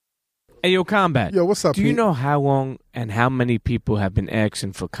Hey, yo, Combat. Yo, what's up, Do you Pete? know how long and how many people have been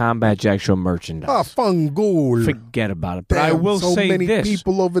asking for Combat Jack Show merchandise? Ah, fungool. Forget about it. But Damn, I will so say many this.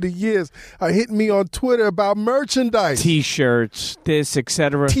 people over the years are hitting me on Twitter about merchandise. T-shirts, this,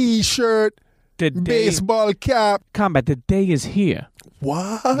 etc. T-shirt, The day, baseball cap. Combat, the day is here.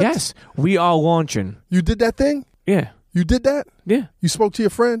 What? Yes, we are launching. You did that thing? Yeah. You did that? Yeah. You spoke to your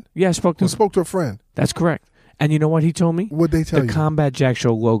friend? Yeah, I spoke to Who him. spoke to a friend? That's correct. And you know what he told me? What'd they tell The you? Combat Jack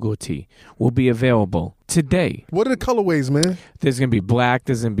Show logo tee will be available today. What are the colorways, man? There's going to be black.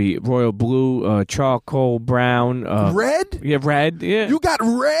 There's going to be royal blue, charcoal brown. Red? Yeah, red. Yeah. You got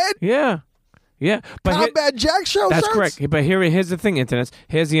red? Yeah. Yeah. But Combat Jack Show that's shirts? correct. But here's the thing, Internet.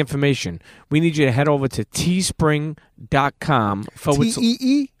 Here's the information. We need you to head over to teespring.com.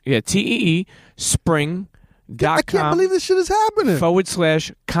 T-E-E? Yeah, TEE spring.com. I can't believe this shit is happening.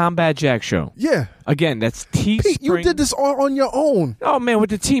 / Combat Jack Show. Yeah. Again, that's Teespring. Pete, you did this all on your own. Oh, man, with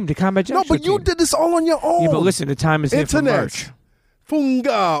the team, the Combat Jack Show. No, but you team. did this all on your own. Yeah, but listen, the time is here for Internet. merch.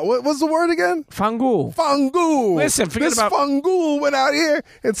 Funga. What's the word again? Fangul. Fungool. Listen, forget this about- Fungool went out here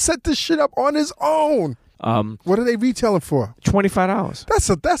and set this shit up on his own. What are they retailing for? $25.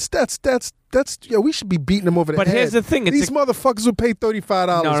 That's yeah, we should be beating them over the But head. here's the thing, it's These motherfuckers will pay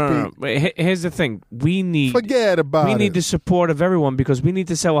 $35, No. Pete. But here's the thing. We need Forget about it. We need the support of everyone because we need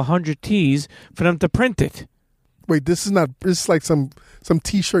to sell 100 tees for them to print it. Wait, this is like some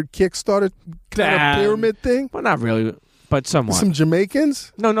T-shirt Kickstarter kind of pyramid thing? Well, not really, but somewhat. Some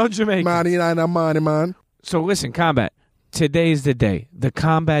Jamaicans? No Jamaican. Man. So listen, Combat. Today's the day. The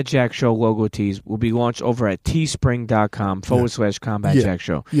Combat Jack Show logo tees will be launched over at teespring.com / Combat Jack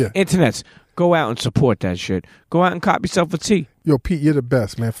Show. Yeah. Internets, go out and support that shit. Go out and cop yourself a tee. Yo, Pete, you're the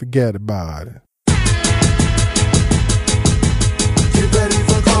best, man. Forget about it. Get ready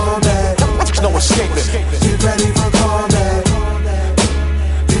for combat. No escaping. Get ready for combat.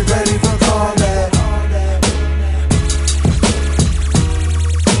 Get ready for combat.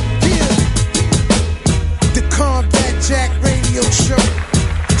 Yeah. The Combat Jack Radio Show.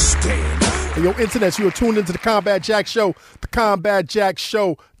 Stand up. Hey, yo, Internet, you are tuned into the Combat Jack Show, the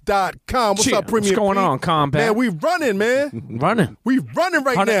CombatJackShow.com. What's Shit, up, Premier what's going Pete? on, Combat? Man, we running, man. Running. We running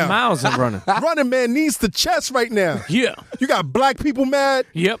right 100 now. miles and running. Running, man, knees to chest right now. Yeah. You got black people mad.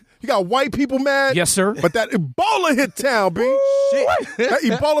 Yep. You got white people mad. Yes, sir. But that Ebola hit town, B. Shit. That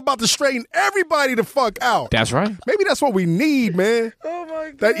Ebola about to straighten everybody the fuck out. That's right. Maybe that's what we need, man. Oh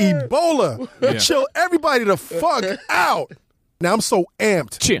my God. That Ebola. Yeah. Chill everybody the fuck out. Now I'm so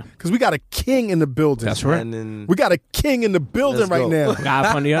amped. Chill. Because we got a king in the building. That's right. And then We got a king in the building Let's right go. now.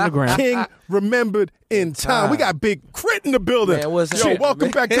 God from the underground. King remembered in time. We got Big K.R.I.T in the building. Man, what's Yo, happening, welcome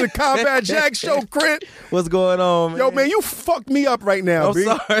man? back to the Combat Jack Show, K.R.I.T. what's going on, man? Yo, man, you fucked me up right now, I'm B.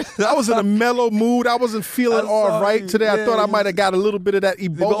 sorry. I was in a mellow mood. I wasn't feeling I'm all sorry. right today. I Yeah, thought I you- might have got a little bit of that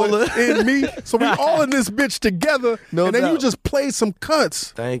Ebola in me. So we all in this bitch together. No and then you doubt. just played some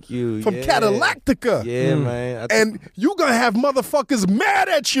cuts Thank you. from yeah. Catalactica. Yeah, man. And you gonna have motherfuckers mad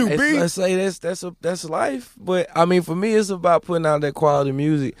at you, B. Let's say that's life. But I mean, for me, it's about putting out that quality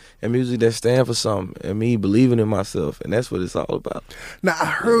music and music that stands for something, and me believing in myself, and that's what it's all about. Now, I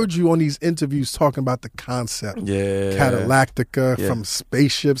heard you on these interviews talking about the concept. Yeah. Catalactica Yeah. from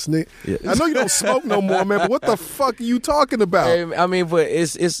spaceships. Nigga. Yeah. I know you don't smoke no more, man, but what the fuck are you talking about? Hey, I mean, but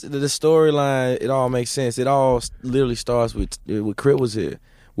it's the storyline. It all makes sense. It all literally starts with K.R.I.T was here,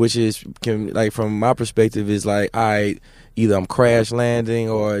 which is like from my perspective is like either I'm crash landing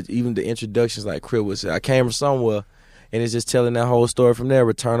or even the introductions like K.R.I.T was here. I came from somewhere. And it's just telling that whole story from there.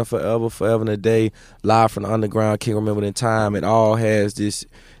 Returning forever and a day, live from the underground, King Remembered in Time. It all has this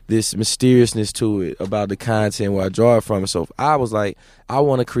mysteriousness to it about the content where I draw it from. So I was like, I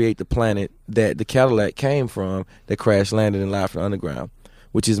want to create the planet that the Cadillac came from, that crash landed in live from the underground,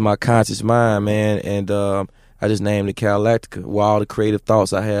 which is my conscious mind, man. And I just named it Catalactica, where all the creative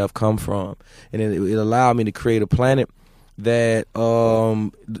thoughts I have come from. And it allowed me to create a planet that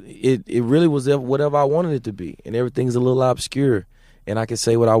it really was whatever I wanted it to be, and everything's a little obscure, and I can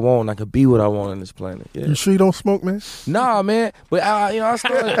say what I want, and I can be what I want on this planet. Yeah. You sure you don't smoke, man? Nah, man, but I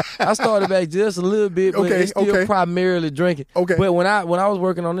started back just a little bit, but Okay, it's still okay. primarily drinking. Okay. But when I was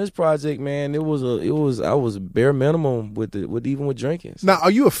working on this project, man, I was bare minimum with even with drinking. So. Now,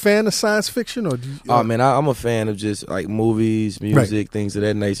 are you a fan of science fiction? Or do you, Oh man, I'm a fan of just like movies, music, things of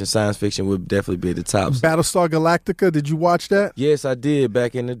that nature. Science fiction would definitely be at the top. Battlestar Galactica, did you watch that? Yes, I did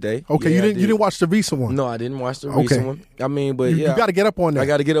back in the day. Okay, Yeah, I you didn't watch the recent one? No, I didn't watch the Okay. recent one. I mean, but You yeah, got to get up on that. I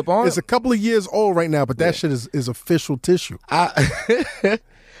got to get up on It's it. a couple of years old right now, but that shit is official tissue.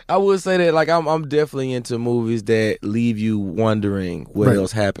 I I would say that, like, I'm definitely into movies that leave you wondering what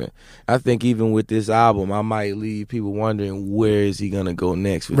else happened. I think even with this album, I might leave people wondering where is he gonna go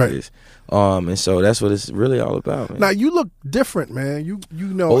next with this. And so that's what it's really all about, man. Now you look different, man. You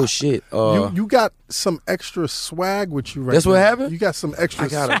know. Oh shit! You got some extra swag with you right That's now. what happened. You got some extra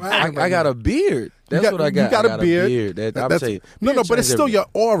swag. I got a beard. That's what I got. You got I a beard. I'm saying, no, but it's still your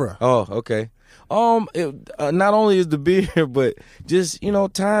aura. Oh, okay. Not only is the beard, but just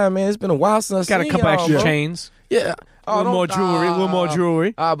time, man. It's been a while since I Got to seen come back y'all, to chains. Yeah. A little more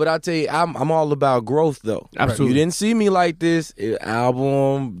jewelry. But I tell you, I'm all about growth, though. Absolutely. You didn't see me like this.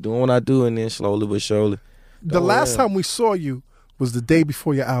 Album, doing what I do, and then slowly but surely. The last time we saw you was the day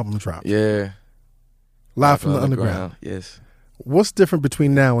before your album dropped. Yeah. Live from the Underground. Yes. What's different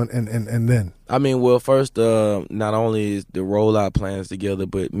between now and then? I mean, well, first, not only is the rollout plans together,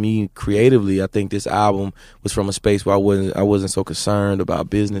 but me creatively, I think this album was from a space where I wasn't so concerned about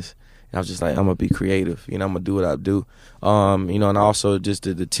business. And I was just like, I'm gonna be creative. I'm gonna do what I do. And also just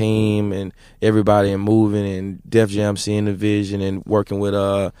the team and everybody and moving and Def Jam seeing the vision and working with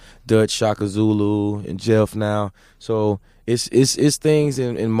Dutch, Shaka Zulu, and Jeff now. So it's things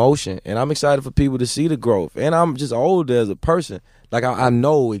in motion, and I'm excited for people to see the growth. And I'm just older as a person. Like I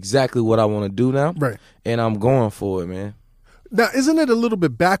know exactly what I want to do now, right? And I'm going for it, man. Now, isn't it a little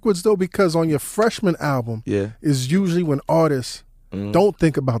bit backwards though? Because on your freshman album, is usually when artists don't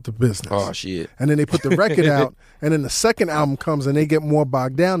think about the business. Oh shit! And then they put the record out, and then the second album comes, and they get more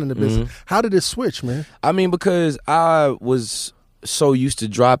bogged down in the business. How did it switch, man? I mean, because I was so used to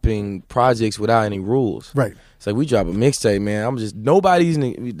dropping projects without any rules. Right. It's like we drop a mixtape, man.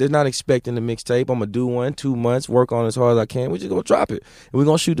 They're not expecting the mixtape. I'm gonna do 1, 2 months, work on it as hard as I can. We're just gonna drop it, and we're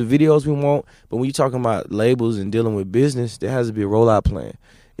gonna shoot the videos we want. But when you're talking about labels and dealing with business, there has to be a rollout plan.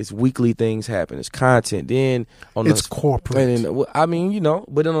 It's weekly things happen. It's content. Then it's corporate. I mean,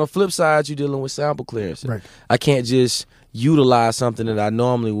 but then on the flip side, you're dealing with sample clearance. Right. I can't just utilize something that I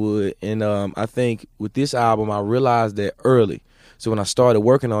normally would. And I think with this album, I realized that early. So when I started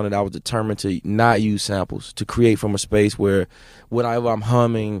working on it, I was determined to not use samples, to create from a space where whatever I'm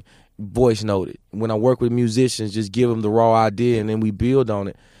humming, voice noted. When I work with musicians, just give them the raw idea and then we build on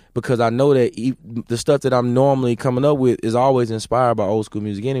it. Because I know that the stuff that I'm normally coming up with is always inspired by old school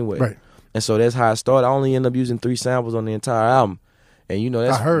music anyway. Right. And so that's how I started. I only end up using 3 samples on the entire album. And,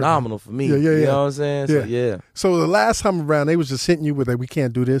 that's phenomenal for me. Yeah. You know what I'm saying? Yeah. So the last time around, they was just hitting you with we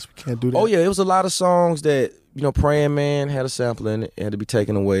can't do this, we can't do that. Oh, yeah. It was a lot of songs that, Praying Man had a sample in it. It had to be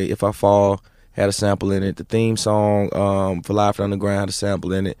taken away. If I Fall had a sample in it. The theme song for Live from the Underground had a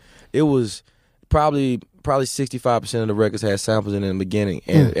sample in it. It was probably 65% of the records had samples in the beginning,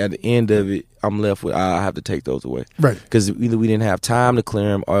 and at the end of it, I'm left with I have to take those away, right? Because either we didn't have time to clear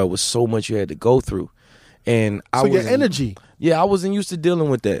them, or it was so much you had to go through. And your energy, I wasn't used to dealing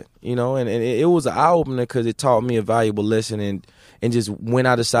with that, and it was an eye opener because it taught me a valuable lesson, and just when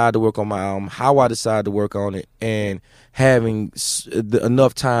I decided to work on my album, how I decided to work on it, and having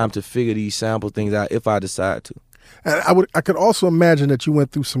enough time to figure these sample things out if I decide to. And I could also imagine that you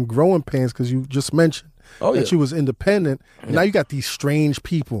went through some growing pains because you just mentioned that you was independent. And now you got these strange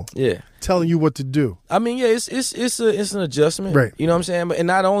people telling you what to do. I mean, it's an adjustment. Right. You know what I'm saying? And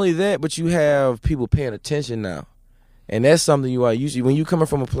not only that, but you have people paying attention now. And that's something you are usually, when you're coming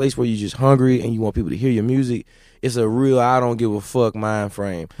from a place where you're just hungry and you want people to hear your music, it's a real I don't give a fuck mind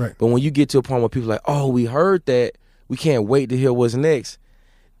frame. Right. But when you get to a point where people are like, oh, we heard that, we can't wait to hear what's next.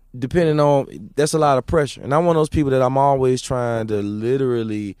 Depending on, that's a lot of pressure. And I'm one of those people that I'm always trying to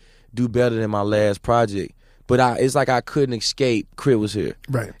literally do better than my last project. But it's like I couldn't escape K.R.I.T was here.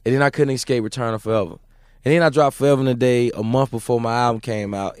 Right. And then I couldn't escape Return of Forever. And then I dropped Forever in a Day a month before my album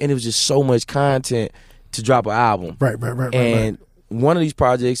came out. And it was just so much content to drop an album. Right. And one of these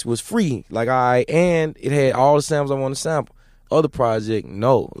projects was free. And it had all the samples I wanted to sample. Other project,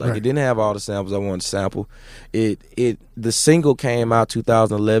 no. It didn't have all the samples I wanted to sample. The single came out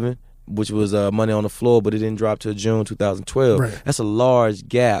 2011, which was Money on the Floor, but it didn't drop till June 2012. Right. That's a large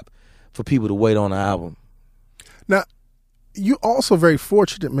gap for people to wait on an album. Now, you're also very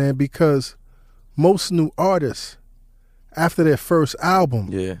fortunate, man, because most new artists, after their first album,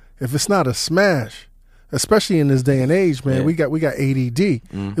 if it's not a smash, especially in this day and age, man, we got ADD.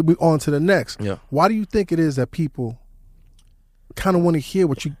 We on to the next. Yeah. Why do you think it is that people kind of want to hear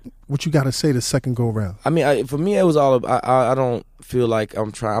what you got to say the second go around? I mean, for me, it was all about, I don't feel like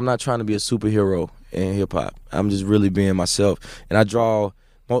I'm not trying to be a superhero in hip hop. I'm just really being myself, and I draw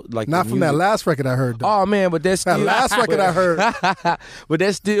not from that last record I heard, though. Oh man, but that's still, that last record I heard. But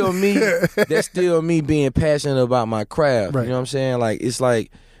that's still me. That's still me being passionate about my craft. Right. You know what I'm saying? It's like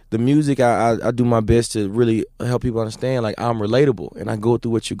the music, I do my best to really help people understand, like, I'm relatable and I go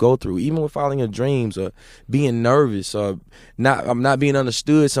through what you go through, even with following your dreams or being nervous or I'm not being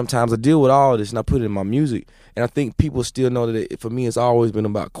understood. Sometimes I deal with all of this and I put it in my music. And I think people still know that for me, it's always been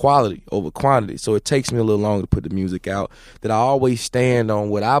about quality over quantity. So it takes me a little longer to put the music out, that I always stand on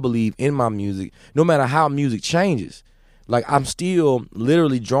what I believe in my music, no matter how music changes. Like, I'm still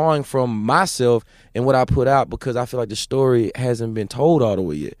literally drawing from myself and what I put out, because I feel like the story hasn't been told all the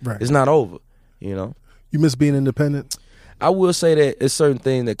way yet. Right. It's not over, you know? You miss being independent? I will say that there's certain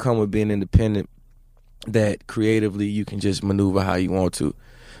things that come with being independent that creatively you can just maneuver how you want to.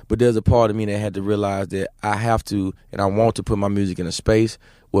 But there's a part of me that had to realize that I have to and I want to put my music in a space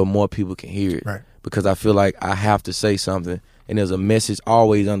where more people can hear it. Right. Because I feel like I have to say something. And there's a message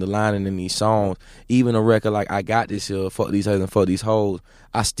always underlining in these songs. Even a record like I Got This Here, Fuck These Hoes and Fuck These Hoes,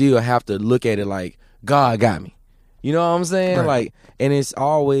 I still have to look at it like God got me. You know what I'm saying? Right. Like, and it's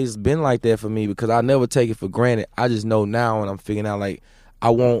always been like that for me, because I never take it for granted. I just know now, and I'm figuring out, like, I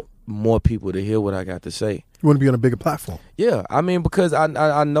want more people to hear what I got to say. You want to be on a bigger platform? Yeah, I mean, because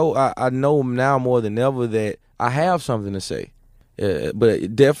I know now more than ever that I have something to say.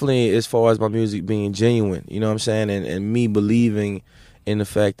 But definitely, as far as my music being genuine, you know what I'm saying, and me believing in the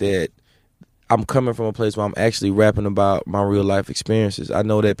fact that I'm coming from a place where I'm actually rapping about my real life experiences. I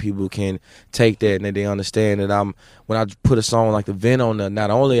know that people can take that and that they understand that when I put a song like The Vent on there, not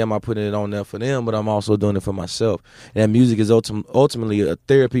only am I putting it on there for them, but I'm also doing it for myself. And that music is ultimately a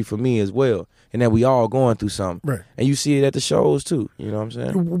therapy for me as well. And that we all going through something. Right. And you see it at the shows too. You know what I'm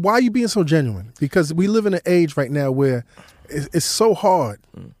saying? Why are you being so genuine? Because we live in an age right now where it's so hard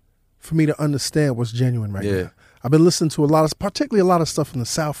for me to understand what's genuine right now. I've been listening to particularly a lot of stuff from the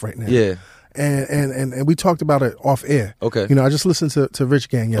South right now. Yeah. And we talked about it off air. Okay. You know, I just listened to Rich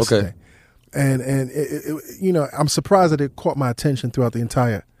Gang yesterday. Okay. And it, you know, I'm surprised that it caught my attention throughout the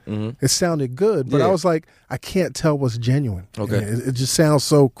entire. It sounded good, but I was like, I can't tell what's genuine. Okay. It just sounds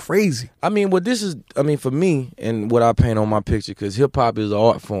so crazy. I mean, for me, and what I paint on my picture, because hip hop is an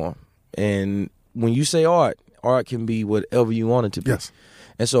art form. And when you say art can be whatever you want it to be. Yes.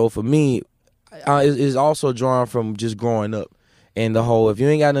 And so for me, it's also drawn from just growing up. And the whole, if you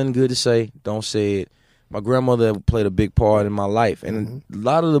ain't got nothing good to say, don't say it. My grandmother played a big part in my life. And a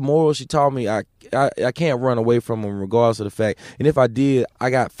lot of the morals she taught me, I can't run away from them regardless of the fact. And if I did, I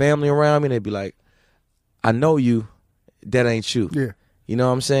got family around me, and they'd be like, I know you, that ain't you. Yeah. You know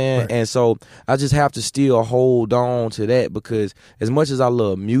what I'm saying? Right. And so I just have to still hold on to that, because as much as I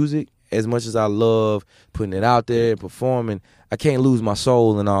love music, as much as I love putting it out there and performing, I can't lose my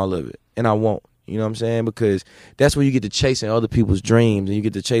soul in all of it. And I won't. You know what I'm saying? Because that's where you get to chasing other people's dreams, and you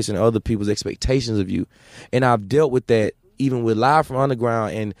get to chasing other people's expectations of you. And I've dealt with that even with Live from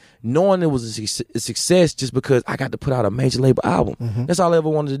Underground, and knowing it was a success just because I got to put out a major label album. That's all I ever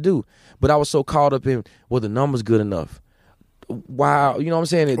wanted to do. But I was so caught up in, well, the number's good enough. Wow, you know what I'm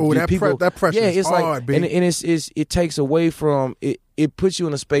saying? That pressure is hard, like, baby. and it takes away from it. It puts you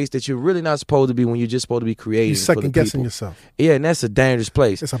in a space that you're really not supposed to be when you're just supposed to be creative. You're second guessing people. yourself. Yeah, and that's a dangerous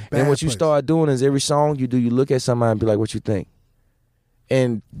place. It's a bad And what you place. start doing is every song you do, you look at somebody and be like, "What you think?"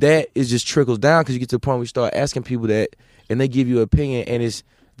 And that is just trickles down, because you get to the point where you start asking people that, and they give you an opinion, and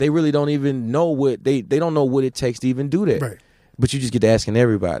they really don't even know what they don't know what it takes to even do that. Right. But you just get to asking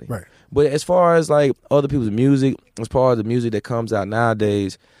everybody. Right. But as far as like other people's music, as far as the music that comes out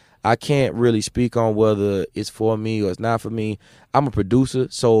nowadays, I can't really speak on whether it's for me or it's not for me. I'm a producer,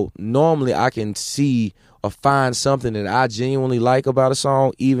 so normally I can see or find something that I genuinely like about a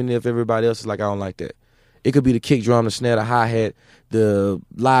song, even if everybody else is like, I don't like that. It could be the kick drum, the snare, the hi-hat, the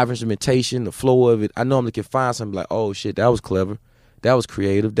live instrumentation, the flow of it. I normally can find something like, oh shit, that was clever, that was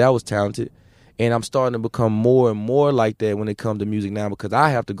creative, that was talented. And I'm starting to become more and more like that when it comes to music now, because I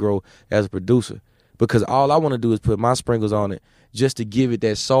have to grow as a producer. Because all I want to do is put my sprinkles on it just to give it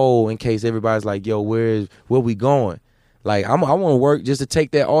that soul, in case everybody's like, yo, where we going? Like, I want to work just to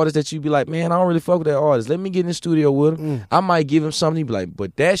take that artist that you be like, man, I don't really fuck with that artist. Let me get in the studio with him. I might give him something, be like,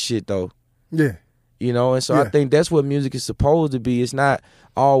 but that shit though. Yeah. You know, and so I think that's what music is supposed to be. It's not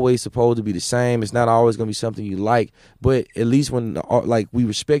always supposed to be the same. It's not always going to be something you like. But at least when like we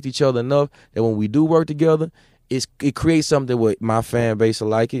respect each other enough that when we do work together, it creates something where my fan base will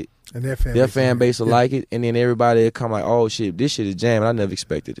like it. And their fan base will like it. And then everybody will come like, oh shit, this shit is jamming. I never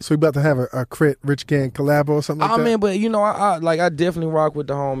expected it. So we about to have a K.R.I.T. Rich Gang collab or something like that? I mean, but you know, I definitely rock with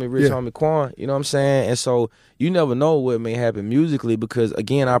the homie Rich Homie Quan. You know what I'm saying? And so you never know what may happen musically, because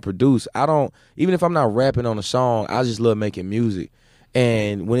again, I produce. I don't, even if I'm not rapping on a song, I just love making music.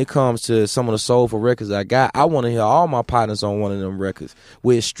 And when it comes to some of the soulful records I got, I want to hear all my partners on one of them records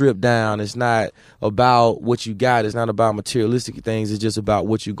where it's stripped down. It's not about what you got. It's not about materialistic things. It's just about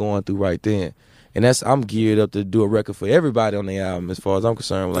what you're going through right then. And I'm geared up to do a record for everybody on the album as far as I'm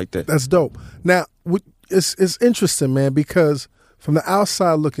concerned like that. That's dope. Now, it's interesting, man, because from the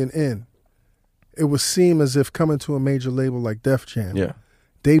outside looking in, it would seem as if coming to a major label like Def Jam,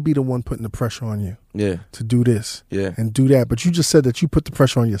 they'd be the one putting the pressure on you to do this and do that. But you just said that you put the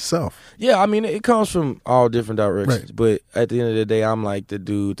pressure on yourself. Yeah, I mean, it comes from all different directions. Right. But at the end of the day, I'm like the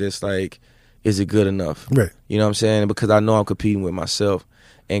dude that's like, is it good enough? Right. You know what I'm saying? Because I know I'm competing with myself.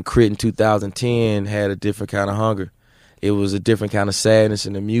 And K.R.I.T. in 2010 had a different kind of hunger. It was a different kind of sadness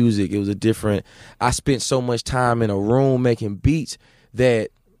in the music. It was I spent so much time in a room making beats that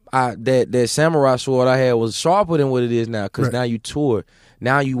that samurai sword I had was sharper than what it is now, because now you tour.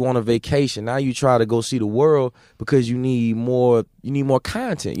 Now you want a vacation. Now you try to go see the world because you need more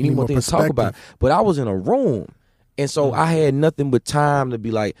content. You need more things to talk about. But I was in a room. And so I had nothing but time to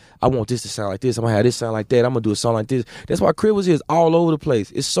be like, I want this to sound like this. I'm going to have this sound like that. I'm going to do a song like this. That's why K.R.I.T. was here. It's all over the place.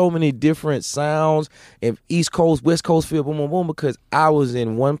 It's so many different sounds and East Coast, West Coast feel, boom, boom, boom, because I was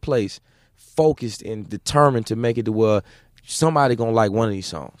in one place, focused and determined to make it to where somebody going to like one of these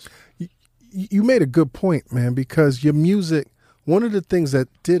songs. You made a good point, man, because your music, one of the things that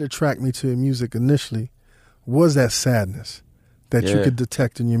did attract me to your music initially was that sadness that you could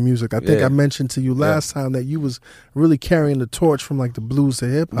detect in your music. I think I mentioned to you last time that you was really carrying the torch from like the blues to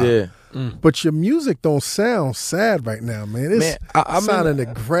hip hop. Yeah. But your music don't sound sad right now, man. It's sounding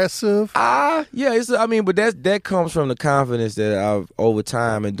aggressive. But that comes from the confidence that I've over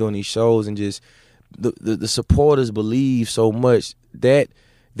time and doing these shows, and just the supporters believe so much that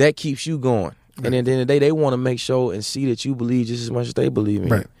keeps you going. Right. And at the end of the day, they want to make sure and see that you believe just as much as they believe in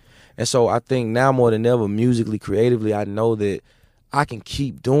you. And so I think now more than ever, musically, creatively, I know that I can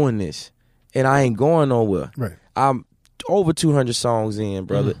keep doing this, and I ain't going nowhere. Right. I'm over 200 songs in,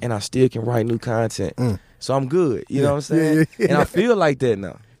 brother, and I still can write new content. So I'm good. You know what I'm saying? And I feel like that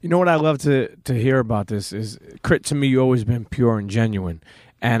now. You know what I love to hear about this is, K.R.I.T. to me, you always been pure and genuine.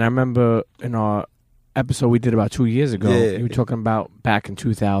 And I remember in our episode we did about 2 years ago, you were talking about back in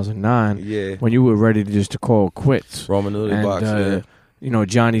 2009 when you were ready to call quits. Roman Noodle Box, you know,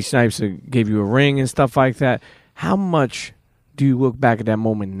 Johnny Snipes gave you a ring and stuff like that. How much do you look back at that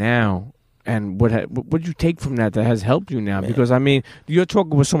moment now, and what did you take from that has helped you now? Man. Because, I mean, you're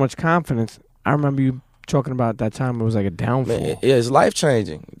talking with so much confidence. I remember you talking about that time it was like a downfall. Man, it's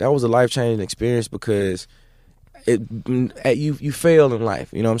life-changing. That was a life-changing experience because you fail in life.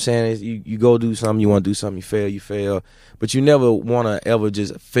 You know what I'm saying? You go do something, you want to do something, you fail. But you never want to ever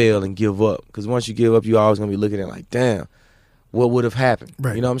just fail and give up, because once you give up, you're always going to be looking at it like, damn, what would have happened?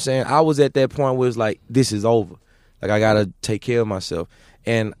 Right. You know what I'm saying? I was at that point where it's like, this is over. Like, I got to take care of myself.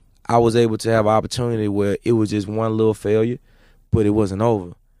 And I was able to have an opportunity where it was just one little failure, but it wasn't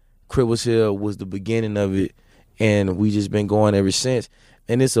over. K.R.I.T. was here was the beginning of it, and we just been going ever since.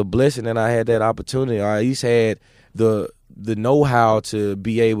 And it's a blessing that I had that opportunity. I at least had the know-how to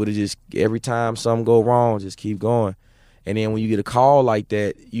be able to just, every time something go wrong, just keep going. And then when you get a call like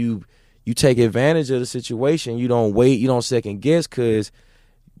that, you take advantage of the situation. You don't wait. You don't second guess, because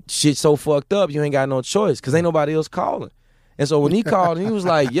shit's so fucked up, you ain't got no choice, because ain't nobody else calling. And so when he called, he was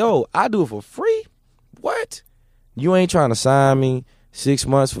like, yo, I do it for free? What? You ain't trying to sign me 6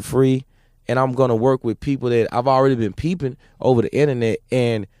 months for free, and I'm going to work with people that I've already been peeping over the internet,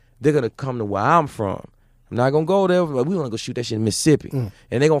 and they're going to come to where I'm from. I'm not going to go there, but we want to go shoot that shit in Mississippi. And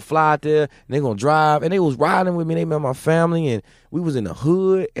they're going to fly out there, and they're going to drive, and they was riding with me. They met my family, and we was in the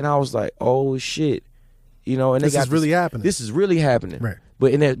hood, and I was like, oh, shit. You know, and this is really happening. This is really happening. Right.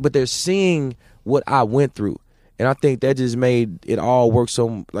 But they're seeing what I went through, and I think that just made it all work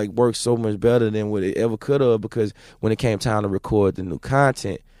so much better than what it ever could have. Because when it came time to record the new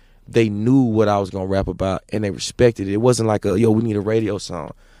content, they knew what I was gonna rap about, and they respected it. It wasn't like we need a radio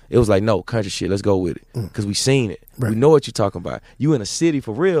song. It was like, no, country shit, let's go with it, because we seen it. Right. We know what you're talking about. You in a city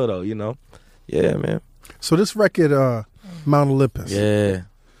for real though, you know? Yeah, man. So this record, Mount Olympus. Yeah.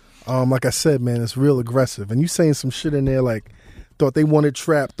 Like I said, man, it's real aggressive, and you saying some shit in there like, thought they wanted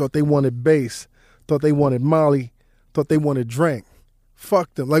trap, thought they wanted bass, thought they wanted Molly, thought they wanted drink.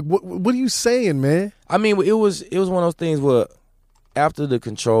 Fuck them. Like, what are you saying, man? I mean, it was one of those things where after the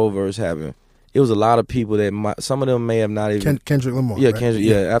Control verse happened, it was a lot of people that some of them may have not even... Kendrick Lamar. Yeah, right? Kendrick.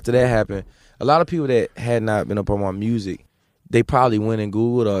 Yeah, after that happened, a lot of people that had not been up on my music, they probably went and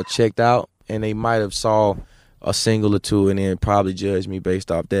Googled or checked out, and they might have saw a single or two and then probably judged me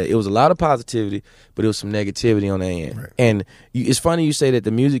based off that. It was a lot of positivity, but it was some negativity on the end. Right. And it's funny you say that the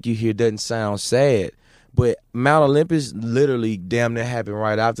music you hear doesn't sound sad, But Mount Olympus literally damn near happened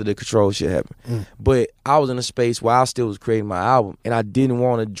right after the Control shit happened. But I was in a space where I still was creating my album, and I didn't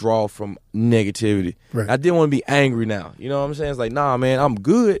want to draw from negativity. Right. I didn't want to be angry now. You know what I'm saying? It's like, nah, man, I'm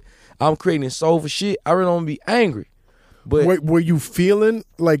good. I'm creating soulful shit. I really don't want to be angry. But were you feeling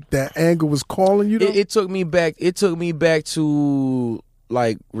like that anger was calling you? It took me back. It took me back to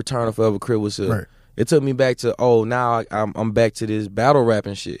like Return of Forever Crib was Right. It took me back to now I'm back to this battle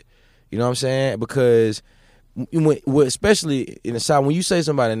rapping shit. You know what I'm saying? Because especially in the South, when you say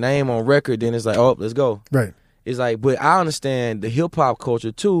somebody's name on record, then it's like, oh, let's go. Right. It's like, but I understand the hip hop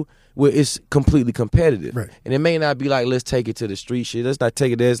culture too, where it's completely competitive. Right. And it may not be like, let's take it to the street shit. Let's not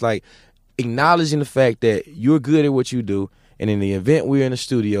take it there. It's like acknowledging the fact that you're good at what you do. And in the event we're in the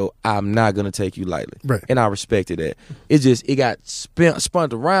studio, I'm not going to take you lightly. Right. And I respected that. It got spun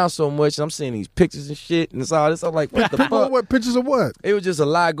around so much. And I'm seeing these pictures and shit. And it's all this. I'm like, what the fuck? What pictures of what? It was just a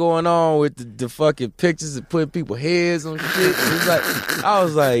lot going on with the fucking pictures and putting people's heads on shit. It was like, I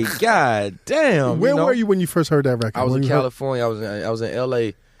was like, God damn. Where were you when you first heard that record? I was in California. I was in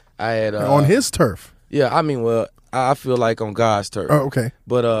LA. I had on his turf. Yeah, I mean, well, I feel like on God's turf. Oh, okay.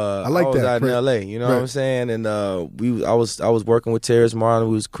 But I like was that. out in LA, you know what I'm saying? And I was working with Terrence Martin.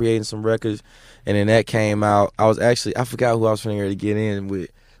 We was creating some records, and then that came out. I forgot who I was trying to get in with,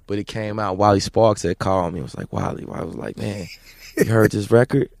 but it came out. Wally Sparks had called me. I was like, Wally. I was like, man, you heard this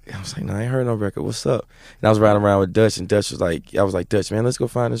record? I was like, no, I ain't heard no record. What's up? And I was riding around with Dutch, and Dutch was like, Dutch, man, let's go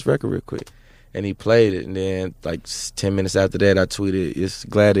find this record real quick. And he played it, and then like 10 minutes after that, I tweeted, it's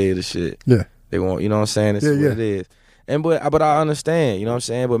Gladiator shit. Yeah. They want, you know what I'm saying? It's what it is. And but I understand, you know what I'm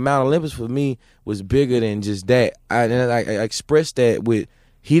saying? But Mount Olympus for me was bigger than just that. I expressed that with,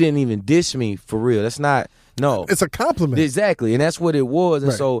 he didn't even diss me for real. That's not, no. It's a compliment. Exactly, and that's what it was.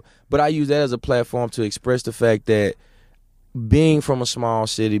 And so, but I use that as a platform to express the fact that being from a small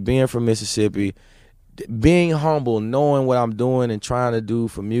city, being from Mississippi, being humble, knowing what I'm doing and trying to do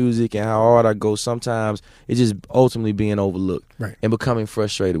for music and how hard I go, sometimes it's just ultimately being overlooked and becoming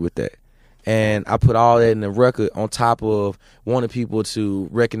frustrated with that. And I put all that in the record on top of wanting people to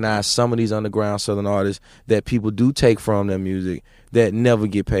recognize some of these underground Southern artists that people do take from their music that never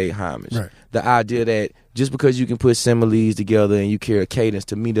get paid homage. Right. The idea that just because you can put similes together and you carry a cadence,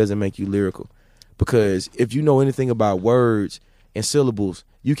 to me, doesn't make you lyrical. Because if you know anything about words and syllables,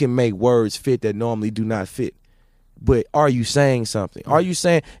 you can make words fit that normally do not fit. But are you saying something? Are you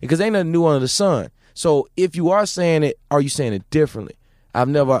saying, because ain't nothing new under the sun. So if you are saying it, are you saying it differently? I've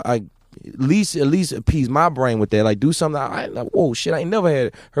never, at least appease my brain with that. Like, do something. I like, whoa, shit, I ain't never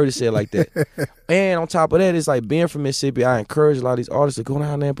heard it said like that. And on top of that, it's like being from Mississippi, I encourage a lot of these artists to go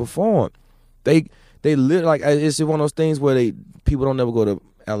down there and perform. They live like, it's one of those things where people don't never go to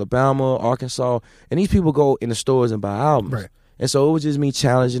Alabama, Arkansas, and these people go in the stores and buy albums. Right. And so it was just me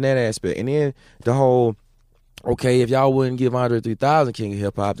challenging that aspect. And then the whole, okay, if y'all wouldn't give Andre 3000 King of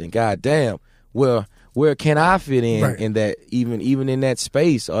Hip Hop, then goddamn, well, where can I fit in that, even in that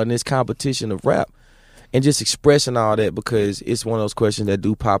space or in this competition of rap? And just expressing all that, because it's one of those questions that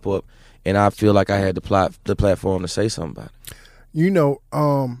do pop up, and I feel like I had the platform to say something about it. You know,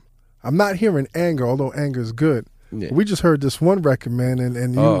 I'm not hearing anger, although anger is good. Yeah. We just heard this one record, man,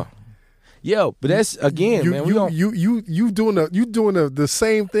 and you. Yo, but that's again, man. You doing the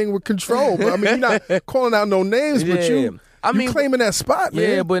same thing with Control. But I mean, you're not calling out no names, but you claiming that spot, man.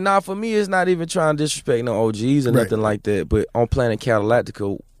 Yeah, but for me, it's not even trying to disrespect no OGs or nothing like that. But on Planet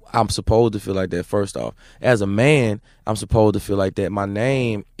Catalactica, I'm supposed to feel like that. First off, as a man, I'm supposed to feel like that. My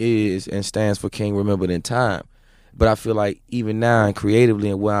name is and stands for King Remembered in Time. But I feel like even now and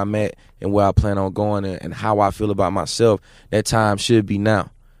creatively and where I'm at and where I plan on going and how I feel about myself, that time should be now.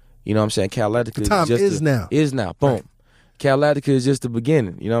 You know what I'm saying? Catalactica is now. Boom. Right. Catalactica is just the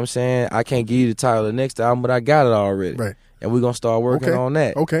beginning. You know what I'm saying? I can't give you the title of the next album, but I got it already. Right. And we're going to start working on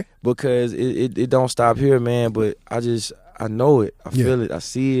that. Okay. Because it don't stop here, man, but I know it. I feel it. I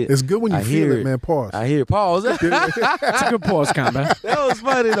see it. It's good when you feel it, man. Pause. I hear it. Pause. It's a good pause, Combat. That was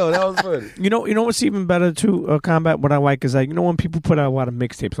funny, though. That was funny. You know what's even better, too, Combat? What I like is, like, you know, when people put out a lot of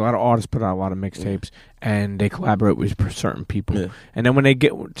mixtapes, a lot of artists put out a lot of mixtapes, and they collaborate with certain people. Yeah. And then when they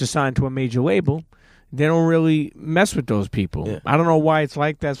get to sign to a major label, they don't really mess with those people. Yeah. I don't know why it's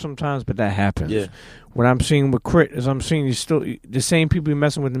like that sometimes, but that happens. Yeah. What I'm seeing with K.R.I.T is I'm seeing you still the same people you're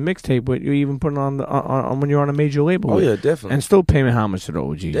messing with the mixtape, but you're even putting on when you're on a major label. Oh yeah, definitely. And still paying homage to the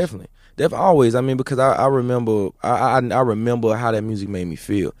OGs. Definitely always. I mean, because I remember I remember how that music made me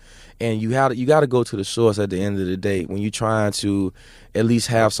feel, and you got to go to the source at the end of the day when you're trying to at least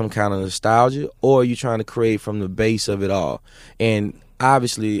have some kind of nostalgia, or you're trying to create from the base of it all. And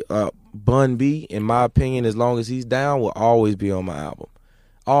obviously, Bun B, in my opinion, as long as he's down, will always be on my album.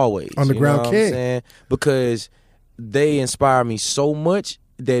 Always. Underground What King. I'm saying? Because they inspire me so much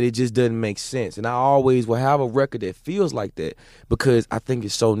that it just doesn't make sense. And I always will have a record that feels like that because I think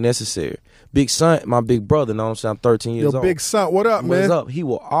it's so necessary. Big Son, my big brother, know what I'm saying? I'm 13 years old. Big Son, what up, man? What's up? He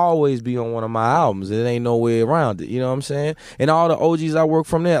will always be on one of my albums. There ain't no way around it. You know what I'm saying? And all the OGs I work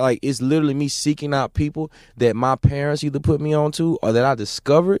from there, like, it's literally me seeking out people that my parents either put me on to or that I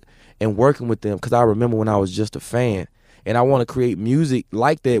discovered and working with them because I remember when I was just a fan. And I want to create music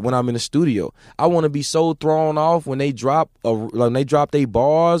like that when I'm in the studio. I want to be so thrown off when they drop their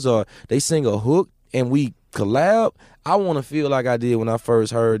bars or they sing a hook and we collab. I want to feel like I did when I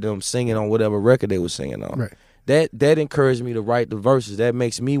first heard them singing on whatever record they were singing on. Right. That encouraged me to write the verses. That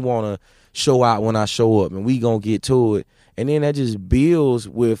makes me want to show out when I show up, and we gonna get to it. And then that just builds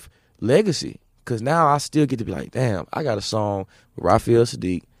with legacy, because now I still get to be like, damn, I got a song with Raphael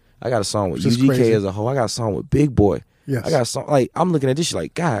Sadiq. I got a song with UGK as a whole. I got a song with Big Boy. Yes. I got a song, like, I'm looking at this shit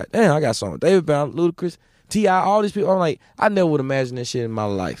like, God damn, I got a song with David Brown, Ludacris, T.I., all these people. I'm like, I never would imagine this shit in my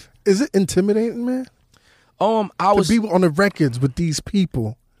life. Is it intimidating, man? I was to be on the records with these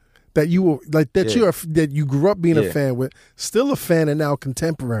people that you were like that that you grew up being a fan with, still a fan and now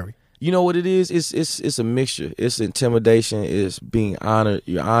contemporary. You know what it is? It's a mixture. It's intimidation. It's being honored.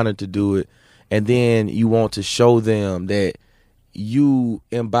 You're honored to do it, and then you want to show them that you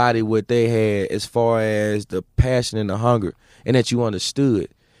embody what they had as far as the passion and the hunger, and that you understood.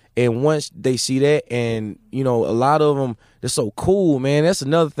 And once they see that, and, you know, a lot of them, they're so cool, man. That's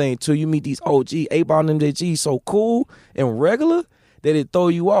another thing, too. You meet these OG, 8-Ball and MJG, so cool and regular that it throw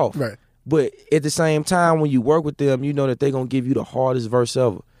you off. Right. But at the same time, when you work with them, you know that they're going to give you the hardest verse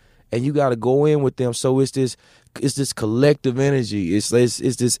ever. And you got to go in with them. So it's this collective energy. It's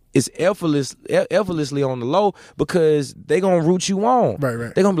effortlessly on the low, because they going to root you on. Right.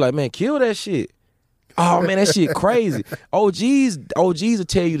 They're going to be like, man, kill that shit. Oh, man, that shit crazy. OGs will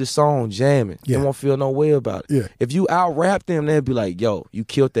tell you the song jamming. Yeah. They won't feel no way about it. Yeah. If you out-rap them, they'll be like, yo, you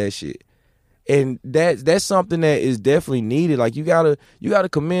killed that shit. And that's something that is definitely needed. Like, you gotta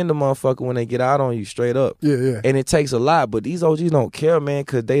commend the motherfucker when they get out on you straight up. Yeah. And it takes a lot, but these OGs don't care, man,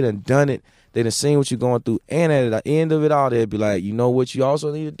 because they done it. They done seen what you're going through. And at the end of it all, they'll be like, you know what you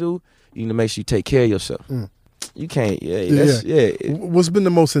also need to do? You need to make sure you take care of yourself. You can't, What's been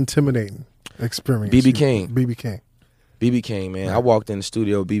the most intimidating experience? BB King. BB King, man. I walked in the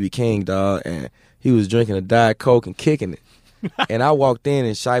studio with BB King, dog, and he was drinking a Diet Coke and kicking it. And I walked in,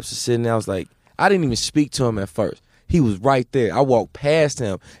 and Shipes was sitting there. I was like, I didn't even speak to him at first. He was right there. I walked past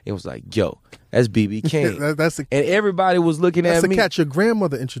him and was like, yo, that's BB King. And everybody was looking at me. That's the cat your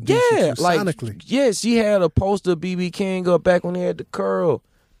grandmother introduced you to sonically. Yeah, she had a poster of BB King up back when he had the curl.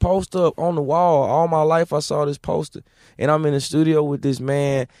 Poster up on the wall. All my life I saw this poster. And I'm in the studio with this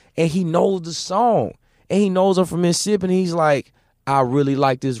man, and he knows the song. And he knows I'm from Mississippi, and he's like, I really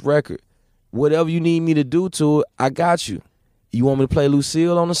like this record. Whatever you need me to do to it, I got you. You want me to play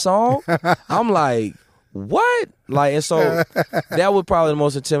Lucille on the song? I'm like, what? Like, and so that was probably the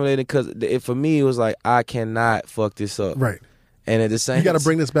most intimidating, because for me, it was like, I cannot fuck this up. Right. And at the same, you got to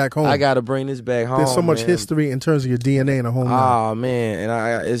bring this back home. I got to bring this back home. There's so much history in terms of your DNA in a home. Oh man,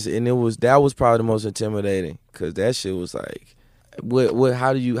 that was probably the most intimidating, because that shit was like,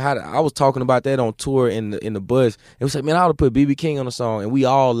 I was talking about that on tour in the bus. It was like, man, I ought to put BB King on the song, and we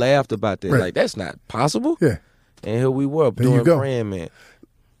all laughed about that. Right. Like, that's not possible. Yeah. And here we were doing Praying Man.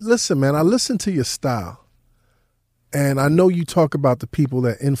 Listen, man, I listened to your style, and I know you talk about the people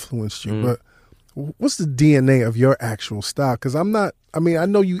that influenced you, but what's the DNA of your actual style? Because I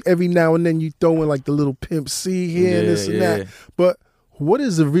know you every now and then you throw in like the little Pimp C here and this and that, but what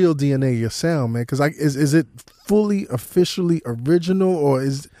is the real DNA of your sound, man? Because is it fully officially original, or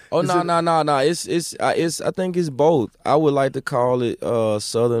is? Oh, no. It's I think it's both. I would like to call it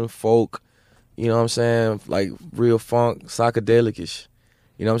Southern folk. You know what I'm saying? Like real funk, psychedelic-ish.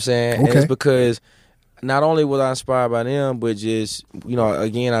 You know what I'm saying? Okay. And it's because not only was I inspired by them, but just, you know,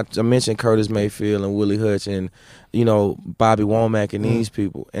 again, I mentioned Curtis Mayfield and Willie Hutch and, you know, Bobby Womack and these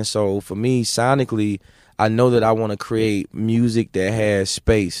people. And so for me, sonically, I know that I want to create music that has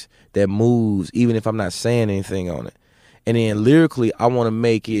space, that moves, even if I'm not saying anything on it. And then lyrically, I want to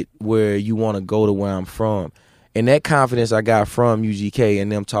make it where you want to go to where I'm from. And that confidence I got from UGK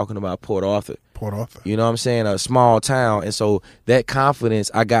and them talking about Port Arthur. You know what I'm saying? A small town. And so that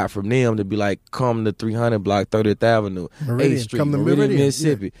confidence I got from them to be like, come to 300 block, 30th Avenue, Meridian, 8th Street, come to Meridian,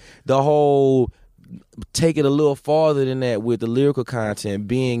 Mississippi. Yeah. The whole, take it a little farther than that with the lyrical content,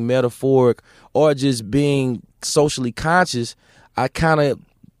 being metaphoric or just being socially conscious. I kind of,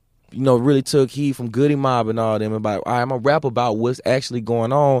 you know, really took heed from Goody Mob and all them about, all right, I'm going to rap about what's actually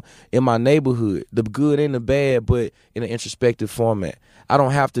going on in my neighborhood, the good and the bad, but in an introspective format. I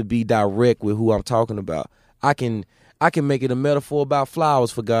don't have to be direct with who I'm talking about. I can make it a metaphor about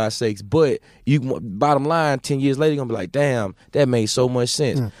flowers, for God's sakes. But bottom line, 10 years later, you're gonna be like, damn, that made so much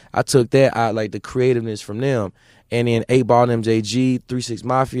sense. I took that out, like the creativeness from them. And then 8 Ball and MJG, 3 6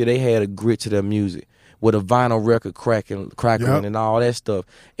 Mafia, they had a grit to their music with a vinyl record crackling and all that stuff.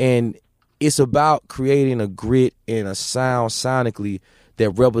 And it's about creating a grit and a sound sonically that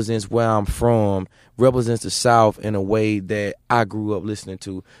represents where I'm from, represents the South in a way that I grew up listening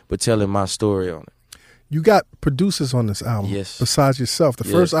to, but telling my story on it. You got producers on this album, yes, besides yourself. The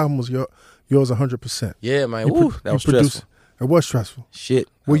first album was yours 100%. Yeah, man. That was stressful. It was stressful. Shit.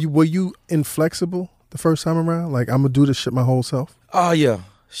 Were you inflexible the first time around? Like, I'm gonna do this shit my whole self? Oh yeah.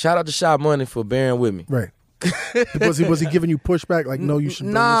 Shout out to Shot Money for bearing with me. Right. was he giving you pushback? Like, no, you should.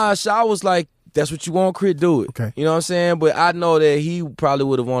 Nah, Shot was like, that's what you want, K.R.I.T, do it. Okay. You know what I'm saying? But I know that he probably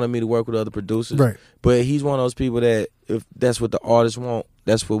would have wanted me to work with other producers. Right. But he's one of those people that if that's what the artists want,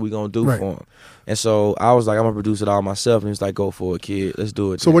 that's what we gonna do for him. And so I was like, I'm gonna produce it all myself. And he was like, go for it, kid. Let's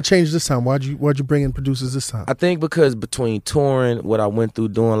do it. So what changed this time? Why'd you bring in producers this time? I think because between touring, what I went through,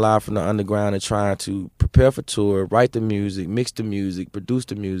 doing Live from the Underground, and trying to prepare for tour, write the music, mix the music, produce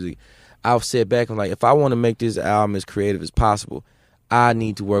the music, I've sat back and like, if I want to make this album as creative as possible, I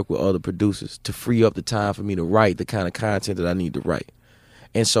need to work with other producers to free up the time for me to write the kind of content that I need to write.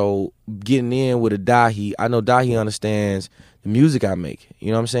 And so getting in with a Dahi, I know Dahi understands the music I make, you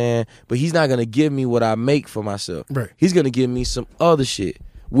know what I'm saying? But he's not going to give me what I make for myself. Right. He's going to give me some other shit,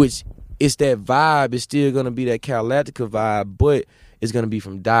 which it's that vibe. It's still going to be that Cal-Latica vibe, but it's going to be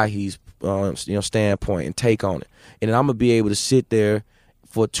from Dahi's standpoint and take on it. And then I'm going to be able to sit there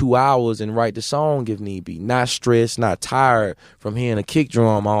for 2 hours and write the song if need be. Not stressed, not tired from hearing a kick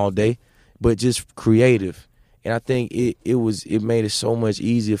drum all day, but just creative. And I think it made it so much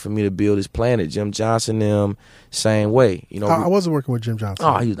easier for me to build this planet. Jim Johnson, them, same way. You know, I wasn't working with Jim Johnson.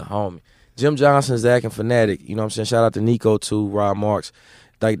 Oh, he's the homie. Jim Johnson, Zach, and Fanatic. You know what I'm saying? Shout out to Nico too, Rob Marks.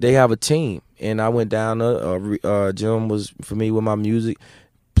 Like, they have a team. And I went down there. Jim was familiar with my music,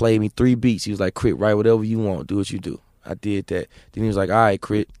 played me 3 beats. He was like, K.R.I.T, write whatever you want. Do what you do. I did that. Then he was like, all right,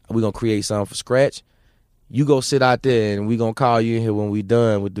 K.R.I.T, we're going to create something from scratch. You go sit out there and we going to call you in here when we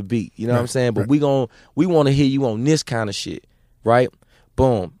done with the beat. You know what I'm saying? But we want to hear you on this kind of shit, right?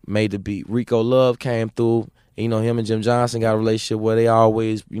 Boom, made the beat. Rico Love came through. And, you know, him and Jim Johnson got a relationship where they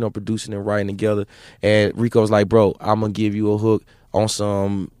always, you know, producing and writing together. And Rico was like, bro, I'm going to give you a hook on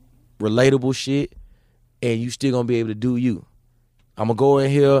some relatable shit and you still going to be able to do you. I'm going to go in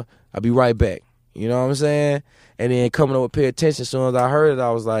here. I'll be right back. You know what I'm saying? And then coming up with Pay Attention, as soon as I heard it,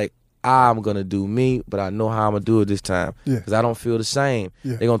 I was like, I'm going to do me, but I know how I'm going to do it this time. Because I don't feel the same.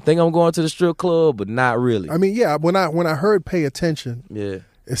 Yeah. They're going to think I'm going to the strip club, but not really. I mean, yeah, when I heard Pay Attention,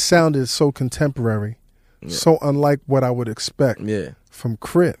 it sounded so contemporary, so unlike what I would expect from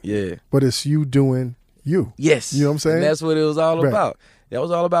K.R.I.T. Yeah. But it's you doing you. Yes. You know what I'm saying? And that's what it was all about. That was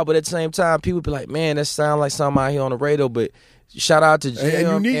all about. But at the same time, people be like, man, that sound like something out here on the radio, but shout out to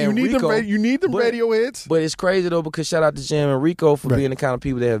Jim and Rico. You need the radio hits. But it's crazy, though, because shout out to Jim and Rico for being the kind of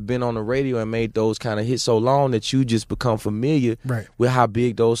people that have been on the radio and made those kind of hits so long that you just become familiar with how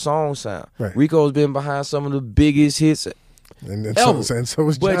big those songs sound. Right. Rico's been behind some of the biggest hits and so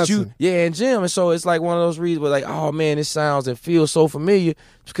was Johnson. And Jim. And so it's like one of those reasons where like, oh, man, it sounds and feels so familiar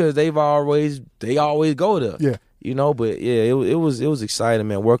because they always go there. Yeah. You know, but yeah, it was exciting,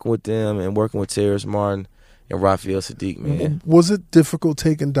 man, working with them and working with Terrence Martin and Raphael Sadiq, man. Was it difficult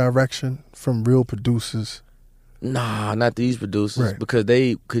taking direction from real producers? Nah, not these producers, because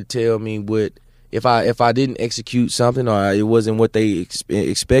they could tell me what if I didn't execute something or it wasn't what they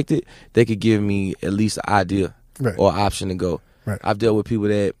expected, they could give me at least an idea or option to go. Right. I've dealt with people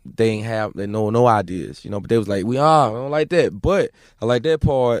that they know no ideas, you know, but they was like, I don't like that, but I like that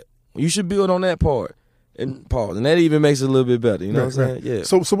part. You should build on that part. And pause. And that even makes it a little bit better. You know what I'm saying? Yeah.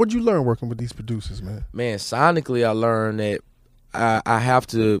 So what'd you learn working with these producers, man? Man, sonically, I learned that I have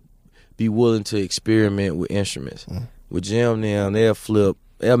to be willing to experiment with instruments. With Jim now,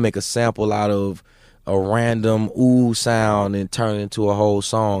 they'll make a sample out of a random ooh sound and turn it into a whole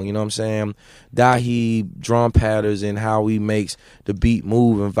song. You know what I'm saying? Dahi drum patterns and how he makes the beat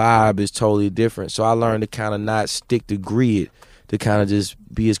move and vibe is totally different. So I learned to kind of not stick to grid, to kind of just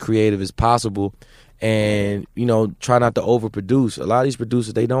be as creative as possible. And, you know, try not to overproduce. A lot of these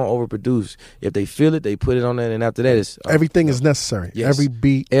producers, they don't overproduce. If they feel it, they put it on there, and after that, it's... everything is necessary. Yes. Every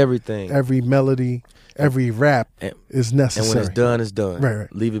beat. Everything. Every melody. Every rap is necessary. And when it's done, it's done.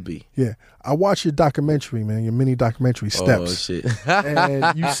 Right. Leave it be. Yeah. I watched your documentary, man, your mini documentary, Steps. Oh, shit.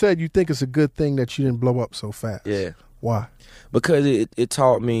 And you said you think it's a good thing that you didn't blow up so fast. Yeah. Why? Because it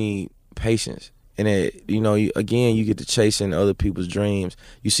taught me patience. And you get to chasing other people's dreams.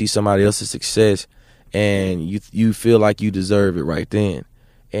 You see somebody else's success, and you feel like you deserve it right then.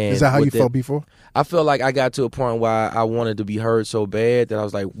 And is that how you felt before? I felt like I got to a point where I wanted to be heard so bad that I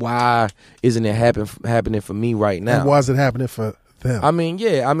was like, why isn't it happening for me right now? And why is it happening for them? I mean,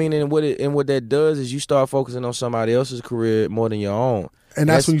 yeah. I mean, and what that does is you start focusing on somebody else's career more than your own. And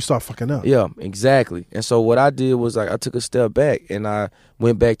that's when you start fucking up. Yeah, exactly. And so what I did was I took a step back and I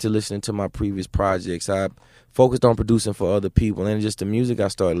went back to listening to my previous projects. I focused on producing for other people and just the music I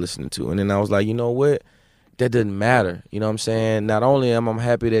started listening to. And then I was like, you know what? That doesn't matter. You know what I'm saying? Not only am I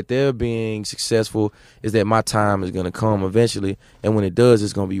happy that they're being successful, is that my time is going to come eventually. And when it does,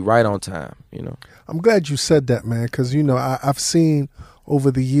 it's going to be right on time, you know? I'm glad you said that, man, because, I've seen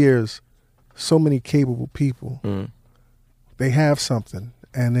over the years so many capable people. They have something,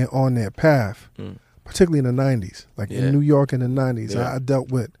 and they're on their path, particularly in the 90s. Like in New York in the 90s, I dealt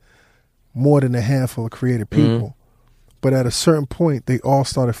with more than a handful of creative people. But at a certain point, they all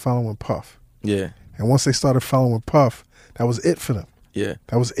started following Puff. Yeah. And once they started following Puff, that was it for them. Yeah.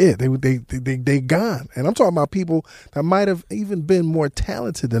 That was it. They gone. And I'm talking about people that might have even been more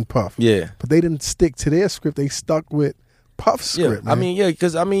talented than Puff. Yeah. But they didn't stick to their script. They stuck with Puff's script, man. I mean,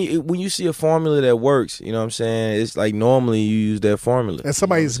 because when you see a formula that works, you know what I'm saying? It's like normally you use that formula. And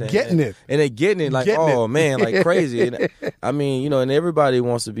somebody's getting it. And they're getting it like, man, like crazy. And, I mean, and everybody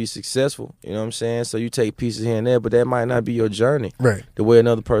wants to be successful, you know what I'm saying? So you take pieces here and there, but that might not be your journey. Right. The way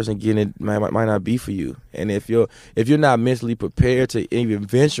another person getting it might not be for you. And if you're not mentally prepared to even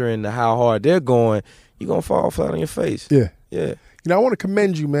venture into how hard they're going, you're going to fall flat on your face. Yeah. Yeah. I want to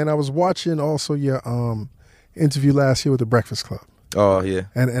commend you, man. I was watching also your interview last year with the Breakfast Club. Oh, yeah.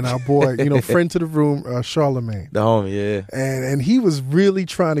 And our boy, friend to the room, Charlemagne. The homie, yeah. And he was really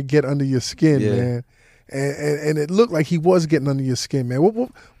trying to get under your skin, man. And it looked like he was getting under your skin, man.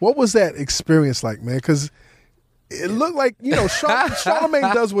 What was that experience like, man? Because it looked like,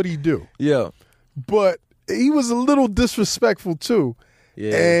 Charlemagne does what he do. Yeah. But he was a little disrespectful, too.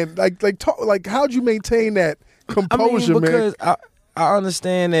 Yeah. And, like how'd you maintain that composure, because man? I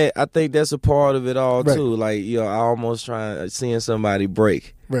understand that. I think that's a part of it all too. Like, I almost seeing somebody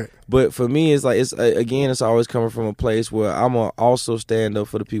break. Right. But for me, it's like it's always coming from a place where I'm gonna also stand up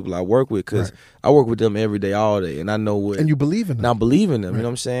for the people I work with because I work with them every day, all day, and I know what. And you believe in them. And I believe in them. You know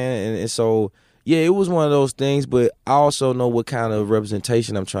what I'm saying? And so it was one of those things. But I also know what kind of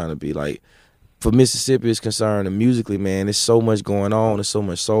representation I'm trying to be. Like, for Mississippi is concerned, and musically, man, there's so much going on. There's so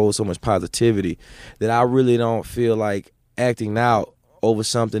much soul, so much positivity that I really don't feel like acting out over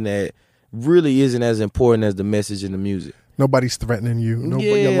something that really isn't as important as the message in the music. Nobody's threatening you.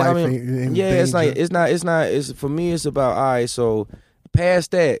 Your life ain't in danger. It's for me, it's about, all right, so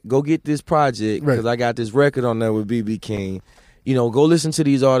past that, go get this project because I got this record on there with BB King. Go listen to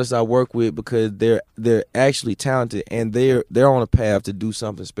these artists I work with because they're actually talented and they're on a path to do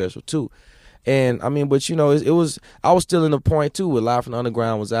something special too. And I mean, but I was still in the point too where Live from the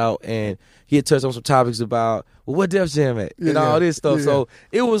Underground was out and he had touched on some topics about, well, what Def Jam at? All this stuff. Yeah. So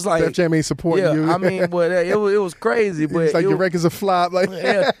it was like Def Jam ain't supporting you. I mean, but it was crazy. But it's like your record's a flop. Like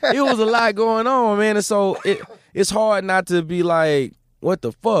it was a lot going on, man. And so it's hard not to be like, what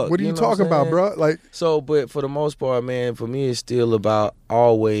the fuck? What are you talking about, bro? Like, so, but for the most part, man, for me, it's still about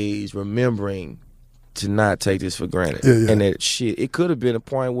always remembering to not take this for granted. And that shit, it could have been a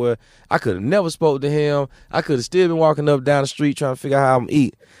point where I could have never spoke to him. I could have still been walking up down the street trying to figure out how I'm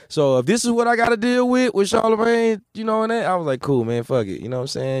eat. So if this is what I got to deal with Charlemagne, and that, I was like, cool, man, fuck it. You know what I'm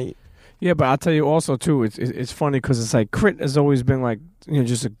saying? Yeah, but I'll tell you also too, it's funny because it's like K.R.I.T has always been like,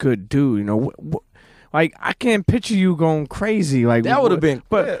 just a good dude. Like, I can't picture you going crazy. Like that would have been,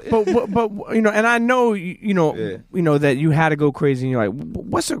 but and I know that you had to go crazy. And you're like,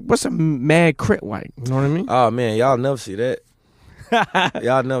 what's a mad K.R.I.T like? You know what I mean? Oh man, y'all never see that.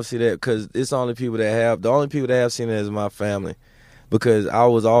 Y'all never see that because it's the only people that have seen it is my family. Because I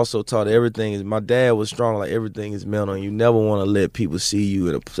was also taught my dad was strong, like everything is mental. You never want to let people see you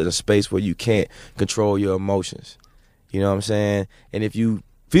in a space where you can't control your emotions. You know what I'm saying? And if you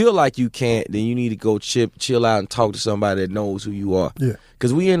feel like you can't, then you need to go chill out and talk to somebody that knows who you are. Yeah.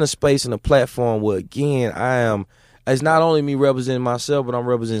 Because we in a space and a platform where, again, it's not only me representing myself, but I'm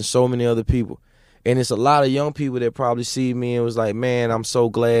representing so many other people. And it's a lot of young people that probably see me and was like, man, I'm so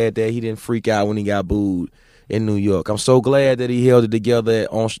glad that he didn't freak out when he got booed in New York. I'm so glad that he held it together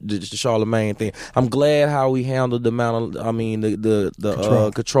on the Charlemagne thing. I'm glad how he handled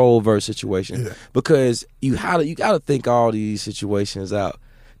the control verse situation. Yeah. Because you got to think all these situations out.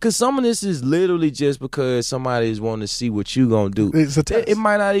 Because some of this is literally just because somebody is wanting to see what you gonna do. It's a test. It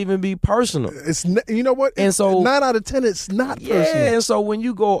might not even be personal. You know what? And so 9 out of 10, it's not personal. Yeah, and so when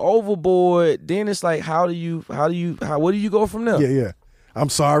you go overboard, then it's like, where do you go from there? Yeah. I'm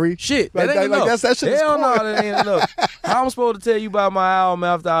sorry. Shit, that ain't enough. That shit Hell is no, that ain't enough. How I'm supposed to tell you about my album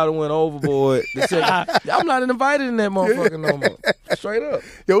after I done went overboard? I'm not invited in that motherfucker no more. Straight up.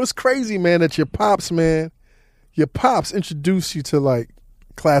 Yo, it's crazy, man, that your pops introduced you to like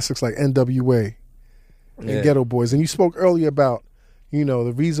classics like NWA and Ghetto Boys. And you spoke earlier about,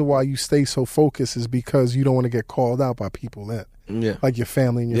 the reason why you stay so focused is because you don't want to get called out by people like your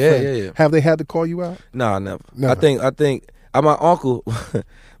family and your friends. Yeah. Have they had to call you out? Nah, never. I think my uncle,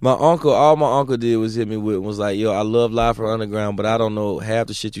 all my uncle did was hit me with was like, yo, I love Live from Underground, but I don't know half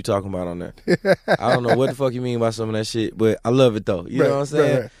the shit you talking about on there. I don't know what the fuck you mean by some of that shit, but I love it though. You know what I'm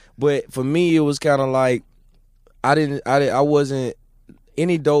saying? Right. But for me, it was kind of like I wasn't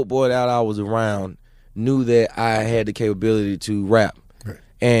any dope boy that I was around knew that I had the capability to rap, right.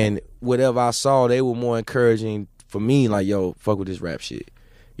 And whatever I saw, they were more encouraging for me. Like, yo, fuck with this rap shit.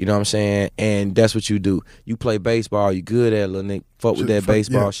 You know what I'm saying? And that's what you do. You play baseball. You good at it, little nigga. Fuck with that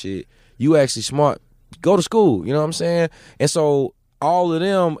baseball shit. You actually smart. Go to school. You know what I'm saying? And so all of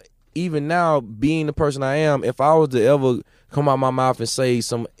them, even now, being the person I am, if I was to ever come out my mouth and say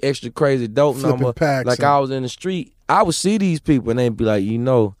some extra crazy dope number, like I was in the street, I would see these people and they'd be like, I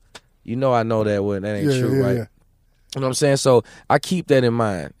know that ain't true, right? Yeah. You know what I'm saying? So I keep that in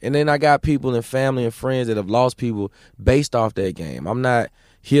mind. And then I got people and family and friends that have lost people based off that game. I'm not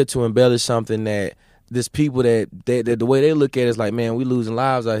here to embellish something that there's people that the way they look at it is like, man, we losing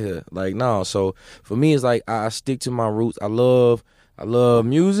lives out here. Like, no. So for me, it's like I stick to my roots. I love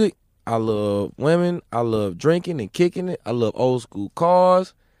music. I love women. I love drinking and kicking it. I love old school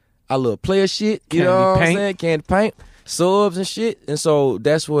cars. I love player shit. You know what I'm saying? Candy paint, subs and shit. And so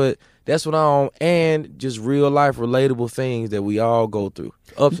that's what I'm on. And just real life relatable things that we all go through,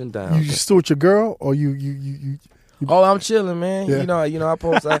 ups and downs. You still with your girl, or you Oh, I'm chilling, man. Yeah. I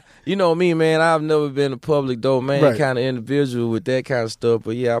post. You know me, man. I've never been a public domain kind of individual with that kind of stuff.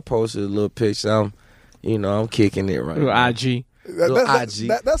 But yeah, I posted a little picture. I'm kicking it right now. IG.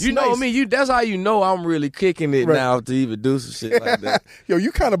 That's you know nice. me. That's how you know I'm really kicking it now to even do some shit like that. Yo,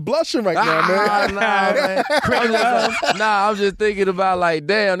 you kind of blushing right now, man. I'm just thinking about like,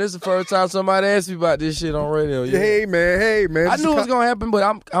 damn, this is the first time somebody asked me about this shit on radio. Yeah. Hey man. I knew it was gonna happen,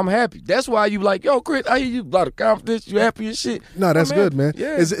 but I'm happy. That's why you like, yo, Chris, I hear you a lot of confidence. You happy and shit. No, that's good, man.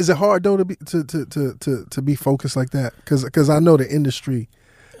 Yeah. Is it hard though to be focused like that? Because I know the industry.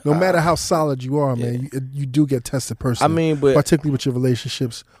 No matter how solid you are, man, you do get tested personally. But particularly with your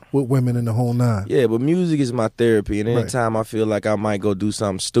relationships with women and the whole nine. Yeah, but music is my therapy, and anytime I feel like I might go do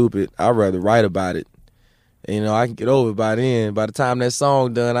something stupid, I'd rather write about it. And, I can get over it by then. By the time that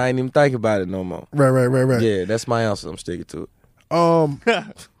song done, I ain't even think about it no more. Right. Yeah, that's my answer. I'm sticking to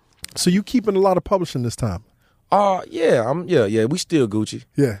it. So you keeping a lot of publishing this time? Yeah. We still Gucci.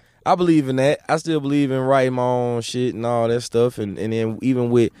 Yeah. I believe in that. I still believe in writing my own shit and all that stuff. And then even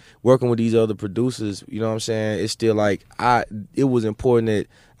with working with these other producers, you know what I'm saying? It's still like it was important that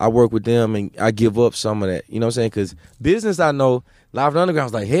I work with them and I give up some of that. You know what I'm saying? Because business, I know, Live from Underground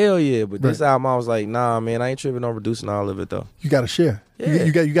was like, hell yeah. But this album, I was like, nah, man, I ain't tripping on producing all of it, though. You got to share. Yeah.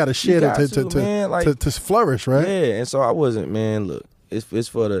 You got to share to flourish, right? Yeah, and so I wasn't, man, look, it's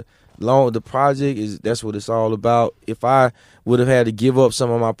for the project that's what it's all about. If I would have had to give up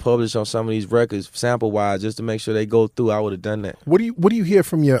some of my publish on some of these records, sample wise, just to make sure they go through, I would have done that. What do you hear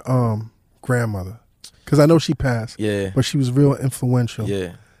from your grandmother? Because I know she passed. Yeah. But she was real influential.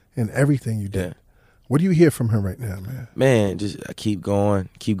 Yeah. In everything you did. Yeah. What do you hear from her right now, man? Man, just keep going,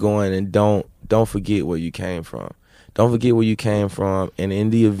 and don't forget where you came from. Don't forget where you came from, and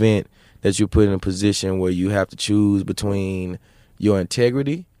in the event that you're put in a position where you have to choose between your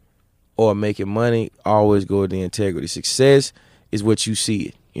integrity or making money, always go with the integrity. Success is what you see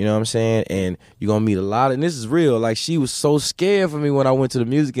it. You know what I'm saying? And you're going to meet a lot. And this is real. Like, she was so scared for me when I went to the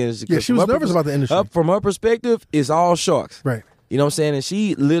music industry. Yeah, she was nervous about the industry. From her perspective, it's all sharks. Right. You know what I'm saying? And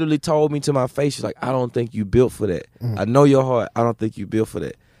she literally told me to my face, she's like, I don't think you built for that. I know your heart. I don't think you built for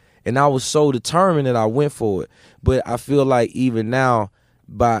that. And I was so determined that I went for it. But I feel like even now,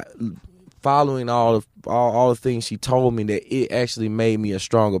 by following all the things she told me, that it actually made me a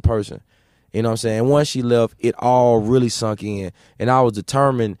stronger person. You know what I'm saying? And once she left, it all really sunk in. And I was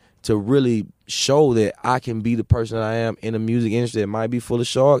determined to really show that I can be the person that I am in the music industry that might be full of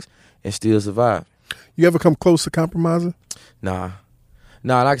sharks and still survive. You ever come close to compromising? Nah,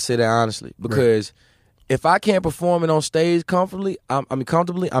 and I can say that honestly. Because if I can't perform it on stage comfortably, I'm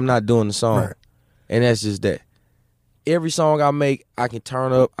not doing the song. Right. And that's just that. every song I make, I can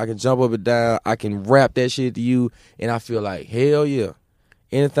turn up, I can jump up and down, I can rap that shit to you, and I feel like, hell yeah.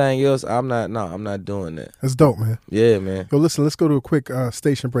 Anything else, I'm not doing that. That's dope, man. Yeah, man. Yo, listen, let's go to a quick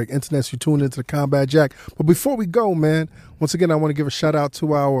station break. Internet, you tuned into the Combat Jack. But before we go, man, once again, I want to give a shout out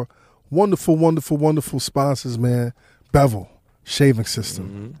to our wonderful, wonderful, wonderful sponsors, man. Bevel Shaving System.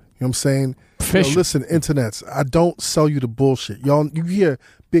 You know what I'm saying? Yo, listen, internets, I don't sell you the bullshit. Y'all, you hear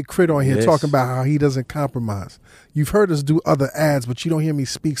Big K.R.I.T on here talking about how he doesn't compromise. You've heard us do other ads, but you don't hear me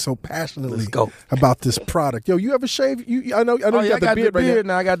speak so passionately about this product. Yo, you ever shave? I know you got the beard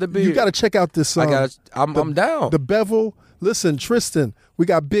now. I got the beard. You got to check out this. I'm down. The Bevel. Listen, Tristan, we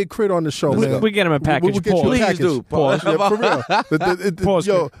got Big K.R.I.T on the show, man. We get him a package. We'll get you a package. Please do. Pause. Yeah, for real. Pause.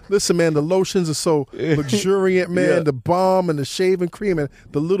 Yo, listen, man, the lotions are so luxuriant, man. Yeah. The balm and the shaving cream and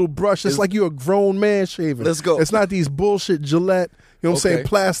the little brush. It's like you're a grown man shaving. Let's go. It's not these bullshit Gillette, you know what I'm saying,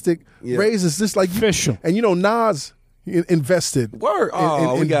 plastic razors. This like official. And you know, Nas invested Word.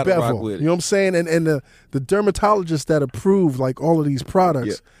 We got to rock with it. You know what I'm saying? And the dermatologist that approved like all of these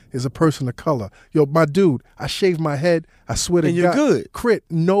products is a person of color. Yo, my dude, I shaved my head. I swear to and God. you're good. K.R.I.T,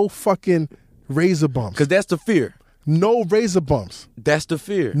 no fucking razor bumps. Because that's the fear. No razor bumps. That's the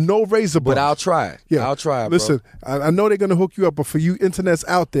fear. No razor bumps. But I'll try. Yeah. I'll try, bro. Listen, I know they're going to hook you up, but for you internets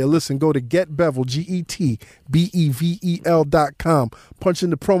out there, listen, go to GetBevel, GetBevel.com. Punch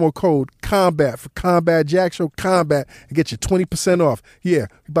in the promo code COMBAT for Combat Jack Show Combat and get you 20% off. Yeah,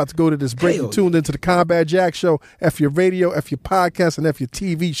 we're about to go to this break. You're tuned into the Combat Jack Show. F your radio, F your podcast, and F your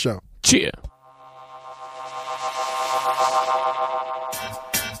TV show. Cheer.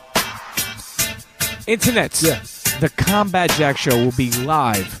 Internets. Yes. The Combat Jack Show will be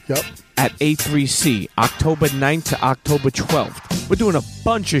live at A3C, October 9th to October 12th. We're doing a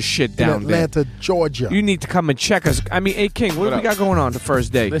bunch of shit down in Atlanta, Georgia. You need to come and check us. I mean, hey, King, what do we got going on the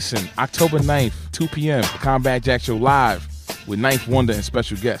first day? Listen, October 9th, 2 p.m., the Combat Jack Show live with Ninth Wonder and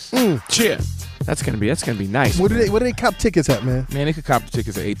special guests. Cheer. That's gonna be nice. Where do they cop tickets at, man? Man, they could cop the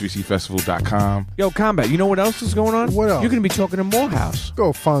tickets at a3cfestival.com. Yo, Combat, you know what else is going on? What else? You're gonna be talking to Morehouse.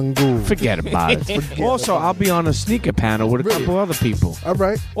 Go Fangu. Forget about it. Also, I'll be on a sneaker panel with a couple other people. All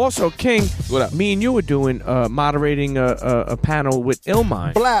right. Also, King, what up? Me and you were doing moderating a panel with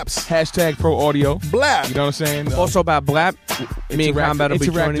Illmind. Blaps. Hashtag Pro Audio. Blap. You know what I'm saying? Also about Blap. Me and Combat will be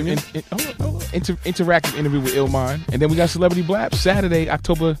joining you. Interactive interview with Illmind. And then we got Celebrity Blap Saturday,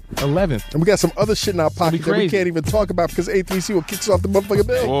 October 11th. And we got some other shit in our pocket that we crazy. can't even talk about because A3C will kick us off the motherfucking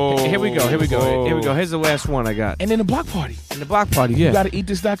bill. Whoa. Here we go. Whoa. Here's the last one I got. And then the block party. And the block party, yeah. You got to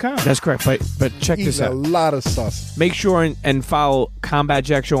eatthis.com. That's correct. But check this Eating out. a lot of sauce. Make sure and follow Combat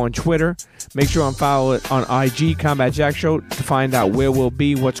Jack Show on Twitter. Make sure and follow it on IG, Combat Jack Show, to find out where we'll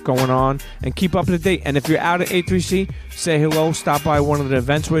be, what's going on, and keep up to date. And if you're out at A3C, say hello, stop by one of the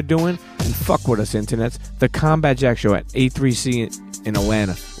events we're doing, and fuck with us, internets. The Combat Jack Show at A3C in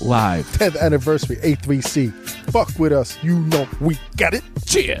Atlanta, live. 10th anniversary, A3C. Fuck with us. You know we got it.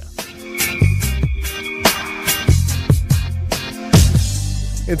 Cheer.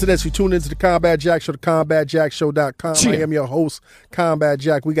 Internets, you tune into the Combat Jack Show, the CombatJackShow.com. Cheer. I am your host, Combat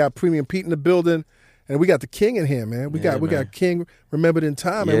Jack. We got Premium Pete in the building, and we got the King in here, man. We got King remembered in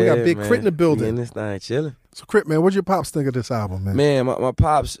time, and we got Big K.R.I.T in the building. In this thing chilling. So, K.R.I.T, man, what'd your pops think of this album, man? Man, my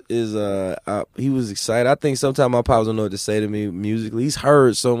pops is he was excited. I think sometimes my pops don't know what to say to me musically. He's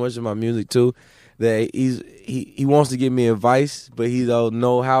heard so much of my music too that he wants to give me advice, but he don't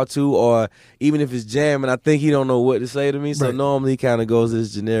know how to, or even if it's jamming, I think he don't know what to say to me. So normally he kind of goes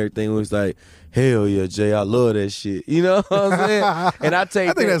this generic thing where it's like, hell yeah, Jay, I love that shit. You know what I'm saying? And I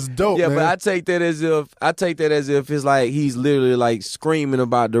think that's dope. Yeah, man. but I take that as if it's like he's literally like screaming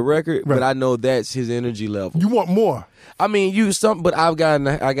about the record, but I know that's his energy level. You want more. I mean, but I got in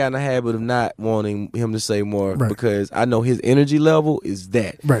the habit of not wanting him to say more because I know his energy level is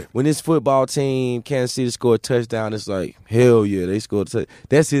that. Right. When his football team, Kansas City, scored a touchdown, it's like, hell yeah, they scored a touchdown.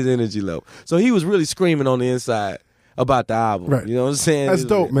 That's his energy level. So he was really screaming on the inside about the album. Right. You know what I'm saying? That's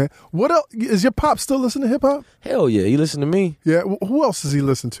dope, man. What else? Is your pop still listening to hip hop? Hell yeah, he listened to me. Yeah. Who else does he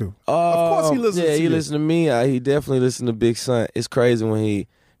listen to? Of course he listens to you. Yeah, he listened to me. He definitely listened to Big Son. It's crazy when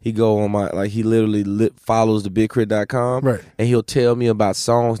he go on my, like, he literally follows the BigK.R.I.T.com. Right. And he'll tell me about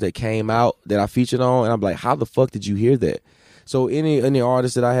songs that came out that I featured on, and I'm like, how the fuck did you hear that? So any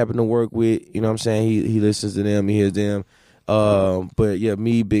artist that I happen to work with, you know what I'm saying, he listens to them, he hears them. But yeah,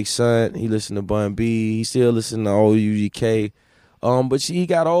 me, Big Son, he listened to Bun B. He still listens to old UGK. But he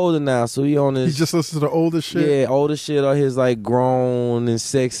got older now, so he on his... He just listens to the older shit? Yeah, older shit or his, like, grown and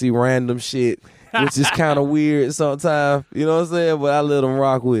sexy random shit, which is kind of weird sometimes, you know what I'm saying? But I let him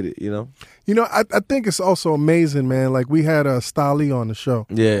rock with it, you know? You know, I think it's also amazing, man. Like, we had Stali on the show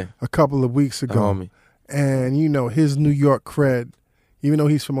a couple of weeks ago. Homie. and his New York cred, even though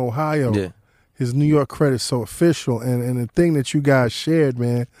he's from Ohio, his New York cred is so official. And the thing that you guys shared,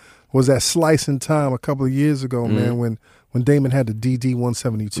 man, was that slice in time a couple of years ago, man, when Damon had the DD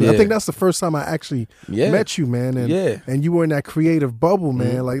 172. I think that's the first time I actually met you, man. And you were in that creative bubble,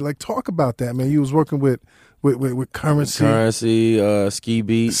 man. Like talk about that, man. You was working with Currency, Ski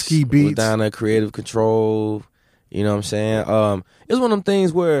Beats. Was down there, Creative Control. You know what I'm saying? It's one of them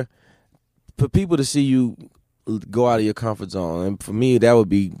things where for people to see you go out of your comfort zone, and for me, that would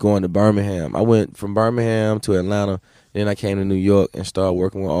be going to Birmingham. I went from Birmingham to Atlanta, then I came to New York and started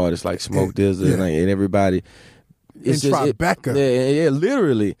working with artists like Smoke DZA and everybody. It's just Tribeca. Yeah,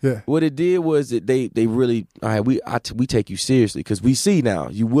 literally. Yeah. What it did was that they really, all right, we take you seriously because we see now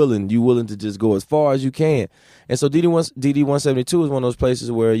you willing to just go as far as you can. And so DD 172 is one of those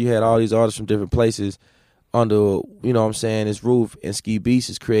places where you had all these artists from different places under, you know what I'm saying, this roof, and Ski Beats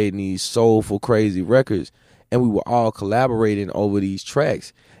is creating these soulful, crazy records, and we were all collaborating over these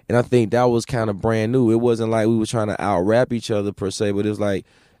tracks. And I think that was kind of brand new. It wasn't like we were trying to out-rap each other per se, but it was like,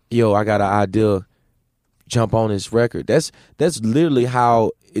 yo, I got an idea, jump on this record. That's literally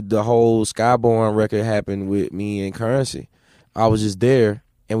how the whole Skyborn record happened with me and Currency. I was just there,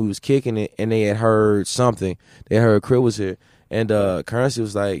 and we was kicking it, and they had heard something. They heard K.R.I.T was here, and Currency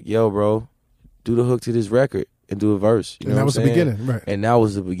was like, yo, bro, do the hook to this record and do a verse. You know, and that was the beginning, right? And that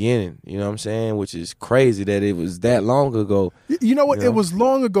was the beginning. You know what I'm saying? Which is crazy that it was that long ago. You know what? It was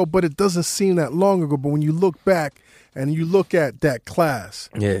long ago, but it doesn't seem that long ago. But when you look back and you look at that class,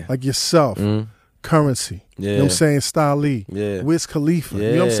 like yourself, Currency, you know what I'm saying? Style Lee, Wiz Khalifa,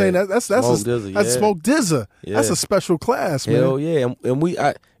 you know what I'm saying? That's Smoke DZA. That's a special class, man. Hell yeah, and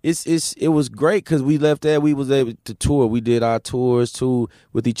it was great because we left there. We was able to tour. We did our tours too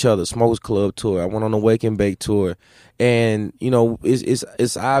with each other. Smokes Club tour. I went on a Wake and Bake tour, and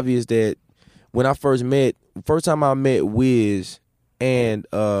it's obvious that when I first time I met Wiz, and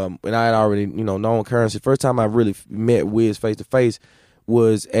I had already known Currency. First time I really met Wiz face to face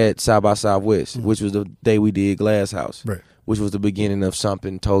was at South by Southwest, which was the day we did Glass House, which was the beginning of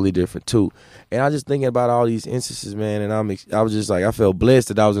something totally different too. And I was just thinking about all these instances, man, and I was just like, I felt blessed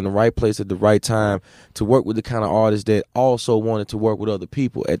that I was in the right place at the right time to work with the kind of artists that also wanted to work with other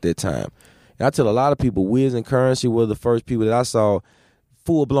people at that time. And I tell a lot of people, Wiz and Currency were the first people that I saw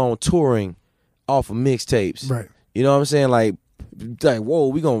full-blown touring off of mixtapes. Right. You know what I'm saying? Like, whoa,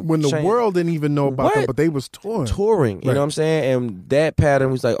 we gonna when the world didn't even know about them, but they was touring. You know what I'm saying? And that pattern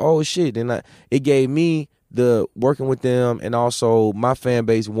was like, oh shit. And it gave me the working with them, and also my fan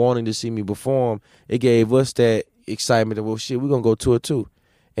base wanting to see me perform. It gave us that excitement of, well, shit, we're gonna go tour too.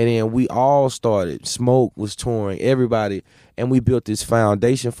 And then we all started. Smoke was touring, everybody, and we built this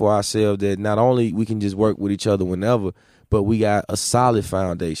foundation for ourselves that not only we can just work with each other whenever, but we got a solid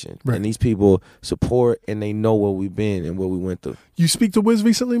foundation. Right. And these people support, and they know where we've been and what we went through. You speak to Wiz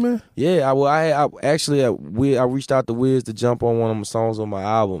recently, man? Yeah, I reached out to Wiz to jump on one of my songs on my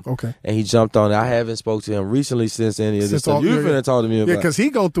album. Okay. And he jumped on it. I haven't spoke to him recently since any of this stuff. You've been talking to me about. Yeah, because he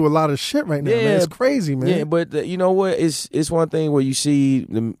going through a lot of shit right now, man. It's crazy, man. Yeah, but you know what? It's one thing where you see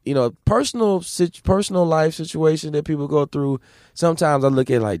the personal life situation that people go through. Sometimes I look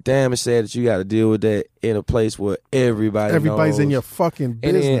at it like, damn, it's sad that you got to deal with that in a place where everybody's knows. In your fucking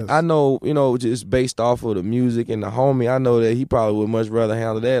business. And I know, just based off of the music and the homie, I know that he probably would much rather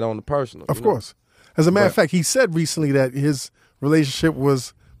handle that on the personal. Of course. As a matter of fact, he said recently that his relationship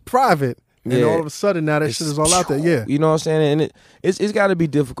was private, and all of a sudden now that shit is all out there. Yeah. You know what I'm saying? And it's got to be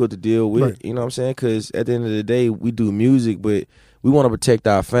difficult to deal with, right. You know what I'm saying? Because at the end of the day, we do music, but we want to protect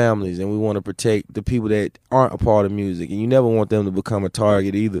our families, and we want to protect the people that aren't a part of music, and you never want them to become a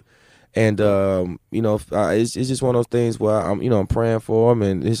target either. And it's just one of those things where I'm praying for him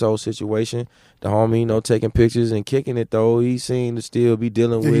and his whole situation. The homie, taking pictures and kicking it though. He seemed to still be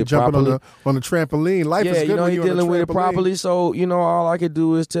dealing with it properly. on the trampoline. Life is good when he's dealing with it properly. So all I could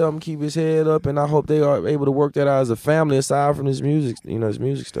do is tell him keep his head up, and I hope they are able to work that out as a family aside from his music, his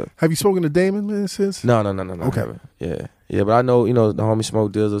music stuff. Have you spoken to Damon, man, since? No. Okay. Yeah, but I know, the homie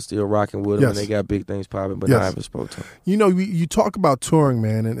Smoke DZA still rocking with him, and they got big things popping, but I haven't spoke to him. You talk about touring,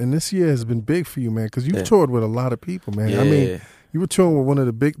 man, and this year has been big for you, man, because you've toured with a lot of people, man. Yeah. I mean, you were touring with one of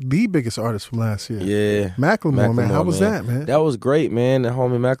the biggest artists from last year. Yeah. Macklemore, man. How was that, man? That was great, man. The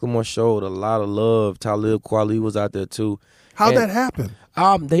homie Macklemore showed a lot of love. Talib Kweli was out there, too. How'd that happen?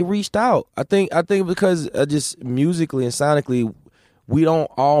 They reached out. I think because just musically and sonically, we don't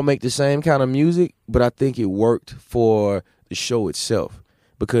all make the same kind of music, but I think it worked for the show itself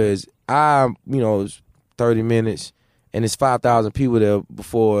because it was 30 minutes and it's 5,000 people there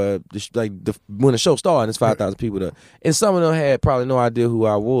before when the show started. It's 5,000 people there, and some of them had probably no idea who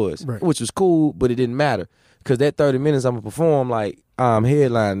I was, which was cool, but it didn't matter because that 30 minutes I'm gonna perform like I'm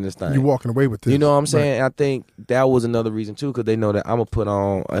headlining this thing. You walking away with this, you know what I'm saying? And I think that was another reason too, because they know that I'm gonna put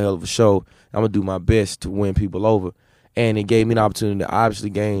on a hell of a show. I'm gonna do my best to win people over. And it gave me an opportunity to obviously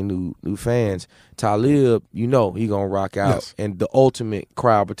gain new fans. Talib, he gonna rock out, and the ultimate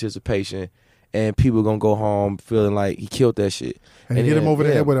crowd participation, and people gonna go home feeling like he killed that shit. And hit him over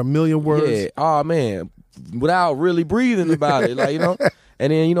the head with a million words. Yeah, oh man, without really breathing about it, like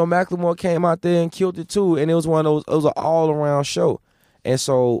And then Macklemore came out there and killed it too, and it was one of those. It was an all around show, and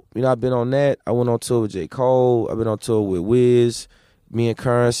so I've been on that. I went on tour with J. Cole. I've been on tour with Wiz, me and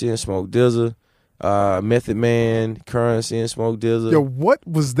Currency and Smoke DZA. Method Man, Currency, and Smoke DZA. Yo, what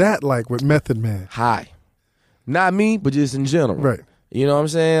was that like with Method Man? High. Not me, but just in general. Right. You know what I'm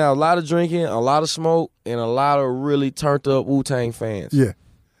saying? A lot of drinking, a lot of smoke, and a lot of really turned up Wu-Tang fans. Yeah.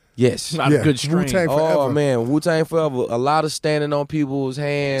 Yes. Not a good strain. Wu-Tang forever. Oh, man. Wu-Tang forever. A lot of standing on people's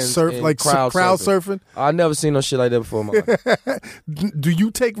hands. Crowd surfing. I never seen no shit like that before in my life. Do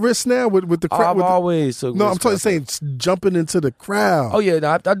you take risks now with the crowd? I've always took risks. I'm saying jumping into the crowd. Oh,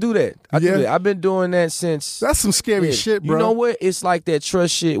 yeah. I do that. I do that. I've been doing that since. That's some scary shit, bro. You know what? It's like that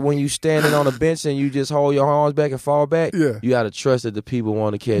trust shit when you standing on a bench and you just hold your arms back and fall back. Yeah. You got to trust that the people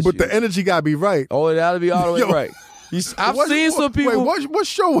want to catch you. But the energy got to be right. Oh, it got to be all the way right. I've seen some people. Wait, what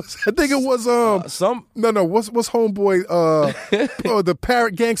show was? I think it was What's homeboy? The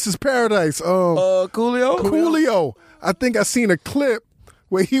Parrot Gangsters Paradise. Coolio. Coolio. I think I seen a clip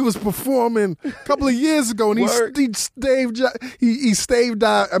where he was performing a couple of years ago, and he stage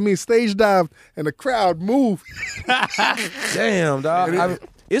dived, and the crowd moved. Damn, dog.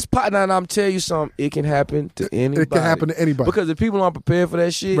 It's pot now. I'm telling you something. It can happen to anybody. It can happen to anybody because if people aren't prepared for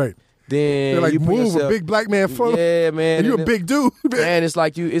that shit, right. Then they're like, you move a big black man front. Yeah, man. And you're a big dude. Man, it's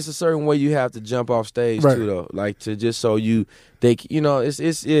like it's a certain way you have to jump off stage too, though. Like to just so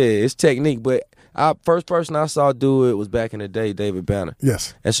it's technique. But first person I saw do it was back in the day, David Banner.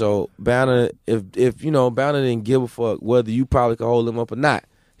 Yes. And so Banner, if Banner didn't give a fuck whether you probably could hold him up or not,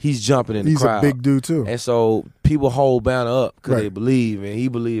 he's jumping in the crowd. He's a big dude too. And so people hold Banner up because they believe, and he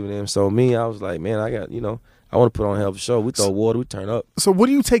believed in him. So I was like, man, I got I want to put on a hell of a show. We throw water, we turn up. So what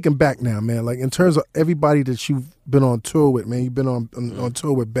are you taking back now, man? Like in terms of everybody that you've been on tour with, man. You've been on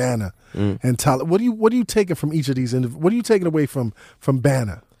tour with Banner and Tyler. What are you taking from each of these? What are you taking away from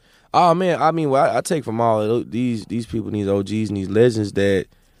Banner? Oh man, I take from all of these people, these OGs and these legends that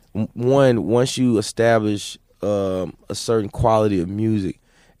once you establish a certain quality of music.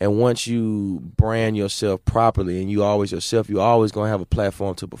 And once you brand yourself properly, and you always yourself, you're always gonna have a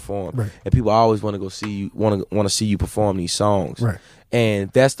platform to perform, right. And people always want to go see you, want to see you perform these songs, right. And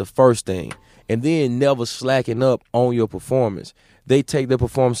that's the first thing. And then never slacking up on your performance. They take their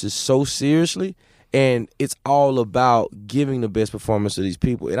performances so seriously, and it's all about giving the best performance to these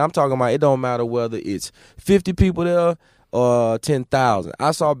people. And I'm talking about it don't matter whether it's 50 people there or 10,000.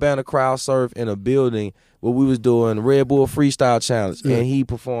 I saw Banner crowd surf in a building where we was doing Red Bull Freestyle Challenge, and he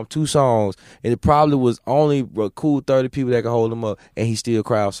performed 2 songs, and it probably was only a cool 30 people that could hold him up, and he still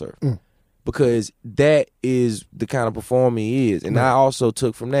crowd surfed. Because that is the kind of performer he is. And I also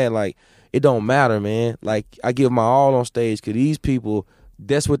took from that, like, it don't matter, man. Like, I give my all on stage because these people,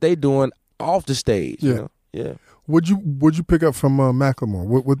 that's what they doing off the stage. You know? Yeah. What'd you pick up from Macklemore?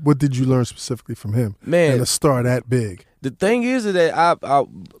 What did you learn specifically from him? Man, and a star that big. The thing is that I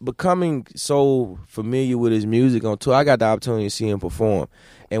becoming so familiar with his music on tour, I got the opportunity to see him perform,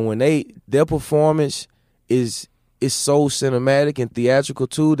 and when their performance is so cinematic and theatrical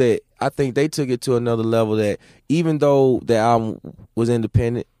too, that I think they took it to another level. That even though the album was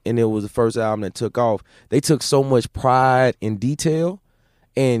independent and it was the first album that took off, they took so much pride in detail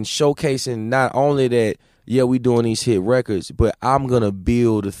and showcasing not only that. Yeah, we doing these hit records, but I'm going to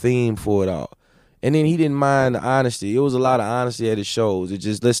build a theme for it all. And then he didn't mind the honesty. It was a lot of honesty at his shows. It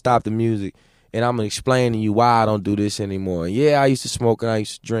just, let's stop the music, and I'm going to explain to you why I don't do this anymore. Yeah, I used to smoke and I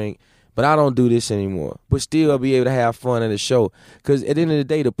used to drink, but I don't do this anymore. But still be able to have fun at a show. Because at the end of the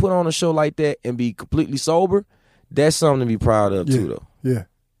day, to put on a show like that and be completely sober, that's something to be proud of too, though. Yeah.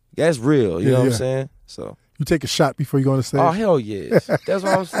 That's real, you know what I'm saying? So. You take a shot before you go on the stage? Oh, hell yes. That's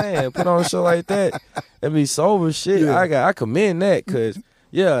what I'm saying. Put on a show like that and be sober shit. Yeah. I commend that because,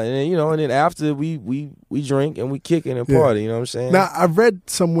 and then after we drink and we kick it and party, you know what I'm saying? Now, I read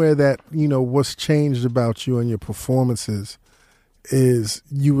somewhere that, what's changed about you and your performances is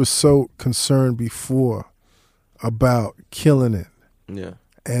you were so concerned before about killing it. Yeah.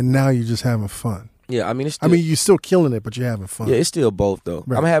 And now you're just having fun. Yeah, I mean, you're still killing it, but you're having fun. Yeah, it's still both, though.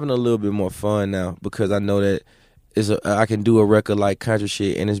 Right. I'm having a little bit more fun now because I know that I can do a record like Country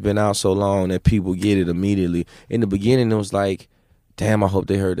Shit, and it's been out so long that people get it immediately. In the beginning, it was like, damn, I hope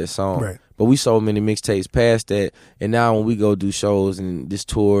they heard that song. Right. But we sold many mixtapes past that, and now when we go do shows and this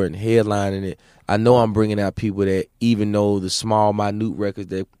tour and headlining it, I know I'm bringing out people that even know the small, minute records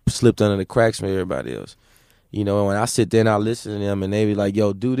that slipped under the cracks from everybody else. You know, when I sit there and I listen to them, and they be like,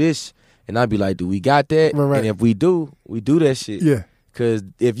 yo, do this. And I'd be like, do we got that? Right. And if we do that shit. Yeah. Because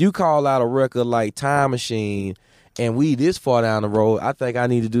if you call out a record like Time Machine and we this far down the road, I think I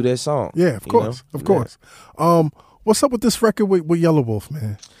need to do that song. Yeah, of course. know? Of course. What's up with this record with Yellow Wolf,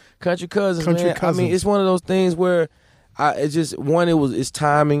 man? Country Cousins, Country man. Cousins. I mean, it's one of those things where it's just, one, it's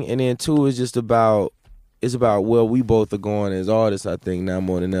timing, and then two, it's just about where we both are going as artists, I think, now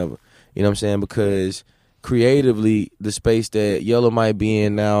more than ever. You know what I'm saying? Because creatively, the space that Yellow might be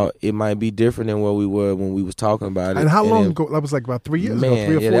in now, it might be different than where we were when we was talking about it. And how long ago? That was like about 3 years ago, 3 or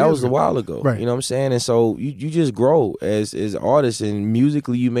 4 years that was ago. a while ago. Right. You know what I'm saying? And so you just grow as artists, and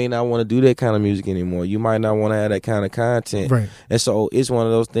musically, you may not want to do that kind of music anymore. You might not want to have that kind of content. Right. And so it's one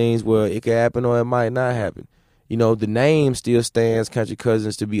of those things where it could happen or it might not happen. You know, the name still stands, Country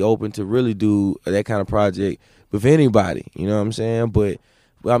Cousins, to be open to really do that kind of project with anybody. You know what I'm saying? But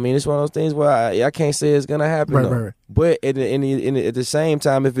I mean, it's one of those things where I can't say it's gonna happen. Right. But at the same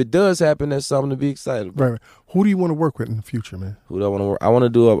time, if it does happen, that's something to be excited about. Right. Who do you want to work with in the future, man? Who do I want to work? I want to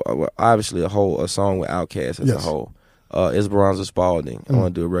do obviously a song with Outkast as a Yes. whole. Esperanza Spalding. I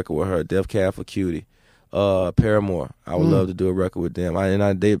want to do a record with her. Def Cab for Cutie. Paramore. I would love to do a record with them.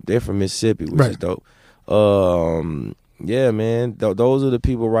 They're from Mississippi, which is dope. Yeah, man. Those are the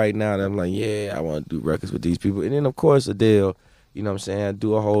people right now that I'm like, yeah, I want to do records with these people. And then of course Adele. You know what I'm saying? I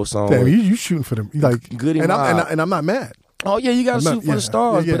do a whole song. Damn, you shooting for them. Like, Goody and Mob. I'm not mad. Oh, yeah, you got to shoot for the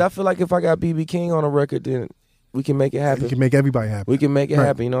stars. yeah. But I feel like if I got B.B. King on a record, then we can make it happen. You can make everybody happy. We can make it Right.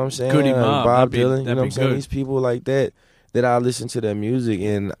 happen, you know what I'm saying? Goody Mob, Bob that'd be- Dylan, you that'd know be what I'm saying? good. These people like that I listen to their music,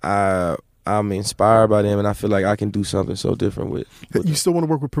 and I'm inspired by them, and I feel like I can do something so different with You them. still want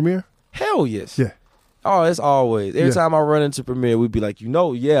to work with Premier? Hell yes. Yeah. Oh, it's always. Every Yeah. time I run into Premier, we'd be like,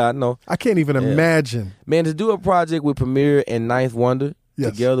 yeah, I know. I can't even imagine. Man, to do a project with Premier and Ninth Wonder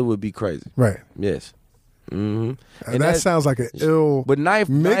Yes. together would be crazy. Right. Yes. Mm-hmm. And that sounds like an ill But Knife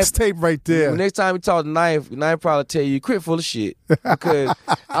mixtape right there. Next time we talk to Knife probably tell you K.R.I.T full of shit, because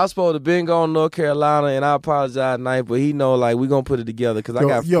I was supposed to been going to North Carolina, and I apologize, Knife, but he know like we gonna put it together, because I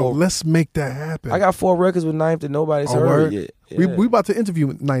got four. Let's make that happen. I got 4 records with Knife that nobody's heard word? yet. We Yeah. about to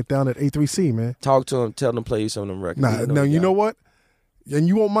interview Ninth down at A3C, man. Talk to him, tell him to play you some of them records. Now you know what? And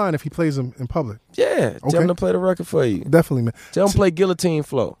you won't mind if he plays them in public. Yeah, Okay. tell him to play the record for you. Definitely, man. Tell him to play Guillotine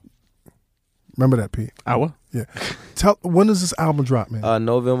Flow. Remember that, Pete. Hour? Yeah. When does this album drop, man?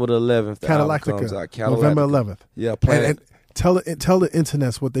 November the 11th. The album comes out. Galactica. November 11th. Yeah, Planet. And tell the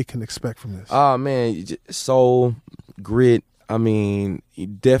internets what they can expect from this. Oh man, soul, grit. I mean,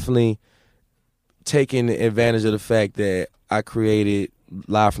 definitely taking advantage of the fact that I created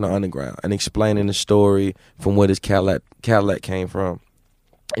Live from the Underground and explaining the story from where this Cadillac came from.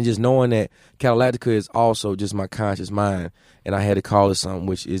 And just knowing that Galactica is also just my conscious mind, and I had to call it something,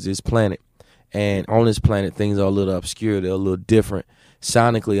 which is this planet. And on this planet, things are a little obscure. They're a little different.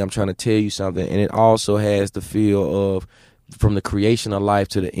 Sonically, I'm trying to tell you something. And it also has the feel of from the creation of life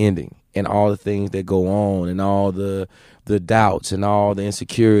to the ending, and all the things that go on, and all the doubts and all the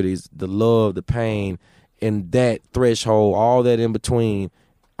insecurities, the love, the pain, and that threshold, all that in between,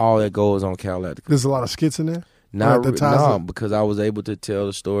 all that goes on Galactica. There's a lot of skits in there? No, because I was able to tell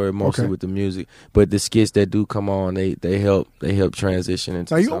the story mostly with the music. But the skits that do come on, they help transition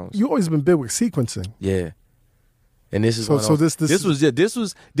into Now, songs. you always been big with sequencing. Yeah, and this is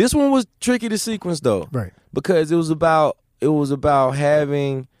this one was tricky to sequence though, right? Because it was about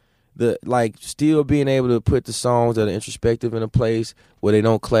having the still being able to put the songs that are introspective in a place where they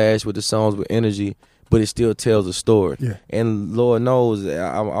don't clash with the songs with energy, but it still tells a story. Yeah. And Lord knows,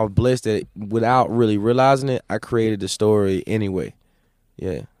 I'm blessed that without really realizing it, I created the story anyway.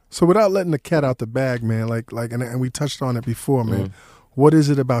 Yeah. So without letting the cat out the bag, man, and we touched on it before, man, what is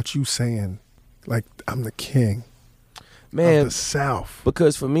it about you saying, I'm the king of the South?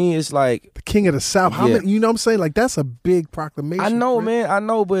 Because for me, it's like the king of the South. How many? You know what I'm saying? That's a big proclamation. I know, man. I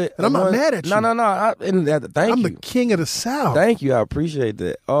know, but and I'm not mad at you. No. Thank you. I'm the king of the South. Thank you. I appreciate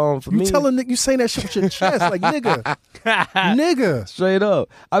that. For me, you saying that shit with your chest, like nigga. Straight up.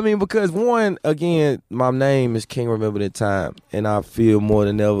 I mean, because one, again, my name is King Remember the Time, and I feel more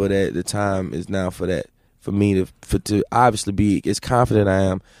than ever that the time is now for that, for me to obviously be as confident I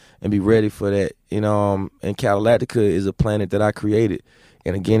am and be ready for that. And Galactica is a planet that I created.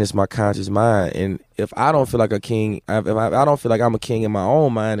 And again, it's my conscious mind. And if I don't feel like a king, if I don't feel like I'm a king in my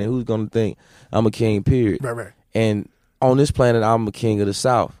own mind, then who's going to think I'm a king, period? Right. And on this planet, I'm a king of the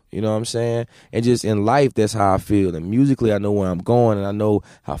South. You know what I'm saying? And just in life, that's how I feel. And musically, I know where I'm going, and I know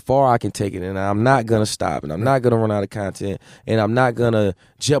how far I can take it. And I'm not going to stop, and I'm not going to run out of content, and I'm not going to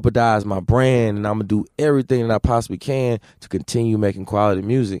jeopardize my brand, and I'm going to do everything that I possibly can to continue making quality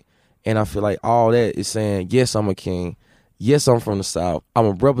music. And I feel like all that is saying, yes, I'm a king. Yes, I'm from the South. I'm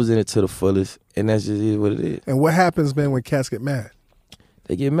a representative to the fullest, and that's just is what it is. And what happens, man, when cats get mad?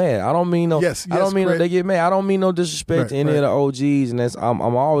 They get mad. I don't mean no. Yes, I don't mean no, Craig. they get mad. I don't mean no disrespect to any of the OGs, and that's I'm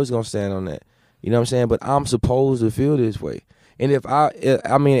always gonna stand on that. You know what I'm saying? But I'm supposed to feel this way. And if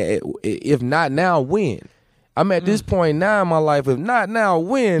not now, when? I'm at this point now in my life. If not now,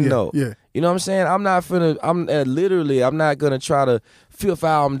 when? though? Yeah. You know what I'm saying? I'm not gonna try to fifth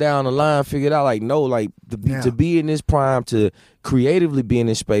album down the line, figure it out. Like no, like to be in this prime, to creatively be in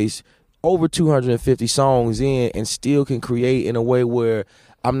this space. Over 250 songs in, and still can create in a way where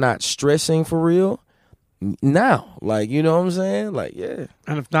I'm not stressing for real now. Like, you know what I'm saying? Like, yeah.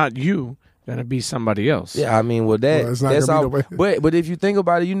 And if not you, then it'd be somebody else. Yeah, I mean, that's all. But if you think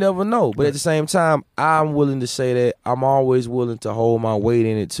about it, you never know. But at the same time, I'm willing to say that I'm always willing to hold my weight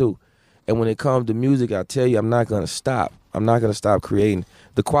in it too. And when it comes to music, I tell you, I'm not going to stop. I'm not going to stop creating.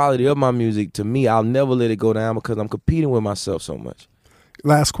 The quality of my music, to me, I'll never let it go down because I'm competing with myself so much.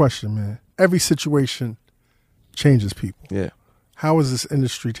 Last question, man. Every situation changes people. Yeah. How has this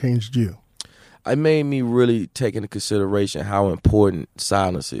industry changed you? It made me really take into consideration how important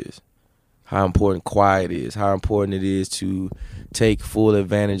silence is, how important quiet is, how important it is to take full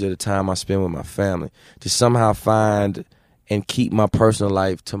advantage of the time I spend with my family, to somehow find and keep my personal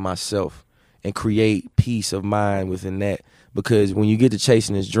life to myself and create peace of mind within that. Because when you get to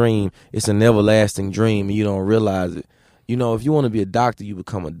chasing this dream, it's an everlasting dream and you don't realize it. You know, if you want to be a doctor, you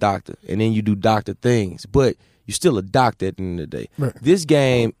become a doctor, and then you do doctor things. But you're still a doctor at the end of the day. Right. This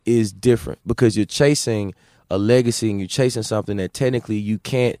game is different because you're chasing a legacy and you're chasing something that technically you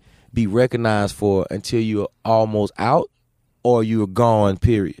can't be recognized for until you're almost out or you're gone,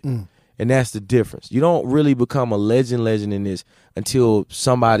 period. And that's the difference. You don't really become a legend in this until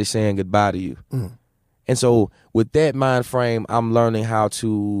somebody's saying goodbye to you. And so with that mind frame, I'm learning how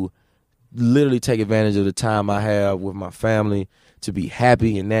to literally take advantage of the time I have with my family to be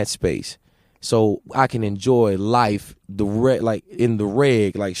happy in that space, so I can enjoy life like in the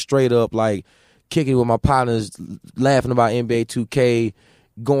reg, like straight up, like kicking with my partners, laughing about NBA 2K,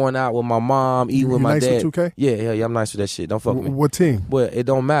 going out with my mom, eating with my dad. With 2K? Yeah, I'm nice with that shit. Don't fuck with me. What team? But it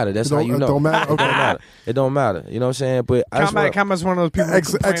don't matter. That's how you know. It don't matter. Okay. It don't matter. You know what I'm saying? But Combat's one of those people.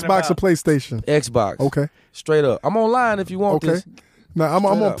 Xbox or PlayStation? Xbox. Okay. Straight up. I'm online if you want this. No, I'm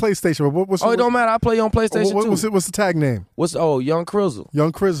on PlayStation. It don't matter. I play on PlayStation too. What's the tag name? Young Crizzle.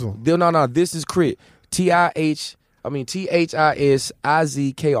 Young Crizzle. No, this is K.R.I.T.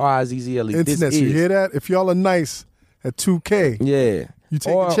 THISIZKRIZZLE. Internet, you hear that? If y'all are nice at 2K, yeah, you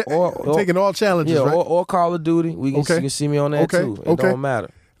taking all challenges, right? or Call of Duty. You can see me on that too. It don't matter.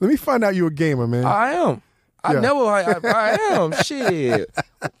 Let me find out you're a gamer, man. I am. I am. Shit.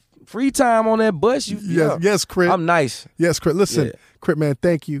 Free time on that bus. Yes, K.R.I.T. I'm nice. Yes, K.R.I.T. Listen, K.R.I.T., man,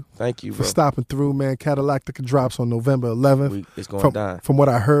 thank you. Thank you, for bro. stopping through, man. Catalactica drops on November 11th. It's going down. From what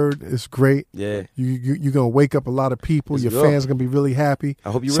I heard, it's great. Yeah. You're going to wake up a lot of people. Your fans are going to be really happy.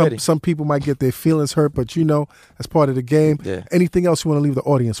 I hope you're ready. Some people might get their feelings hurt, but that's part of the game. Yeah. Anything else you want to leave the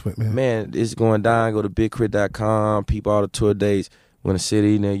audience with, man? Man, it's going down. Go to BigK.R.I.T.com. Peep all the tour dates. When a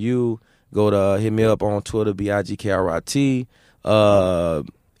city near you, go to hit me up on Twitter, BIGK.R.I.T.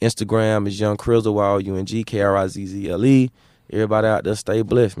 Instagram is Young Crizzle, YOUNG, Everybody out there, stay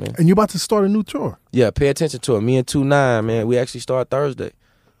blessed, man. And you about to start a new tour? Yeah, pay attention to it. Me and 2-9, man. We actually start Thursday.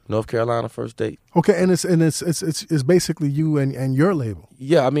 North Carolina, first date. Okay, and it's basically you and your label.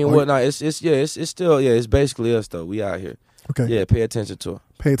 Yeah, I mean, it's basically us though. We out here. Okay. Yeah, pay attention to it.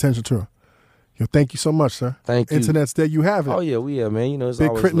 Pay attention to it. Yo, thank you so much, sir. Thank you. Internet's there. You have it. Oh yeah, man. You know, it's Big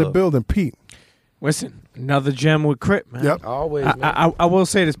always K.R.I.T. in the building, Pete. Listen, another gem with K.R.I.T., man. Yep. Always, man. I will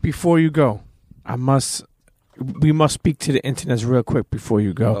say this before you go. We must speak to the internet real quick before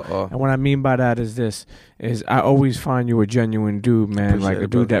you go. And what I mean by that is I always find you a genuine dude, man. Appreciate like a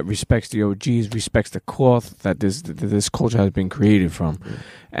dude that respects the OGs, respects the cloth that this culture has been created from. Yeah.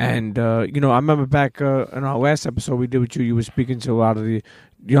 And, I remember back in our last episode we did with you were speaking to a lot of the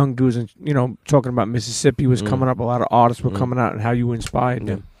young dudes and, talking about Mississippi was coming up. A lot of artists were coming out and how you inspired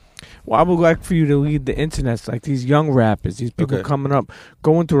them. Well, I would like for you to lead the internet, like these young rappers, these people coming up,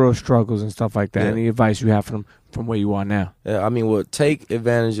 going through those struggles and stuff like that. Any advice you have for them from where you are now? Yeah, I mean, take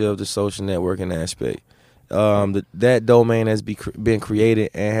advantage of the social networking aspect. That domain has been created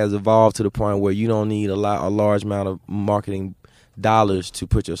and has evolved to the point where you don't need a large amount of marketing dollars to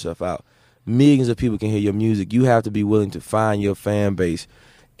put yourself out. millions of people can hear your music. You have to be willing to find your fan base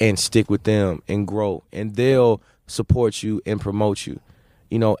and stick with them and grow, and they'll support you and promote you,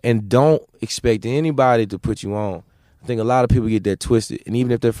 you know, and don't expect anybody to put you on. I think a lot of people get that twisted, and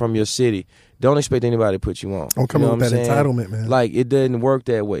even if they're from your city, don't expect anybody to put you on. Don't come in with that entitlement, man. Like, it doesn't work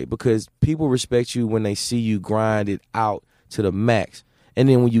that way, because people respect you when they see you grind it out to the max, and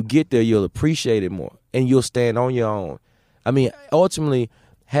then when you get there, you'll appreciate it more, and you'll stand on your own. I mean, ultimately,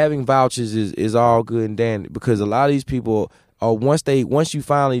 having vouchers is all good and dandy, because a lot of these people are, once you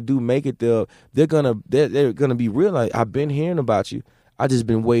finally do make it there, they're gonna be real. Like, I've been hearing about you. I just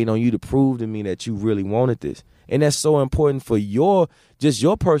been waiting on you to prove to me that you really wanted this. And that's so important for your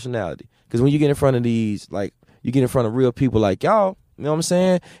personality. Because when you get in front of you get in front of real people like y'all, you know what I'm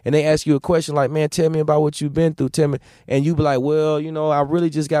saying? And they ask you a question like, man, tell me about what you've been through. Tell me. And you be like, well, you know, I really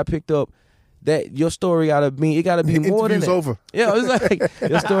just got picked up. That your story gotta be more than that. Over. Yeah, it's like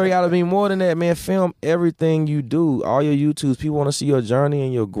your story gotta be more than that, man. Film everything you do, all your YouTubes. People want to see your journey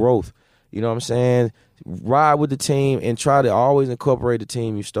and your growth. You know what I'm saying? Ride with the team and try to always incorporate the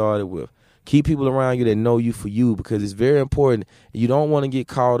team you started with. Keep people around you that know you for you, because it's very important. You don't want to get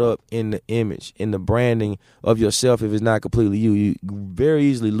caught up in the image, in the branding of yourself if it's not completely you. You very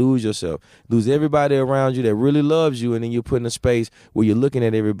easily lose yourself. Lose everybody around you that really loves you, and then you're put in a space where you're looking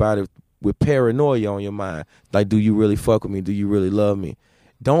at everybody with paranoia on your mind. Like, do you really fuck with me? Do you really love me?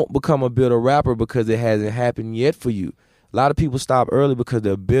 Don't become a bitter rapper because it hasn't happened yet for you. A lot of people stop early because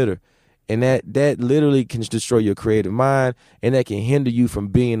they're bitter. And that literally can destroy your creative mind, and that can hinder you from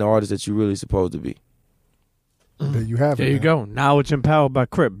being the artist that you're really supposed to be. There you have it. There you go. Knowledge empowered by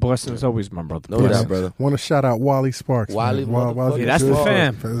K.R.I.T. Blessings always, my brother. No doubt, brother. Want to shout out Wally Sparks. Wally motherfucker. Yeah, that's the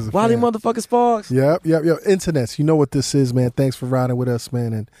fam. Wally motherfucker Sparks. Yep. Internets. You know what this is, man. Thanks for riding with us,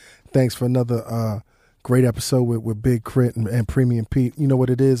 man, and thanks for another great episode with Big K.R.I.T. and Premium Pete. You know what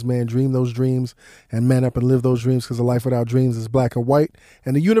it is, man. Dream those dreams and man up and live those dreams, because a life without dreams is black and white,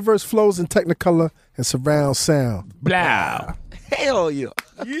 and the universe flows in technicolor and surround sound. Blah. Hell yeah.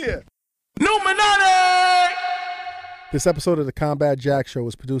 Yeah. Illuminati! This episode of the Combat Jack Show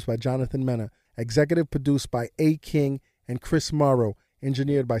was produced by Jonathan Mena, executive produced by A. King and Chris Morrow,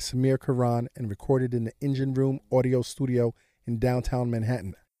 engineered by Samir Karan, and recorded in the Engine Room Audio Studio in downtown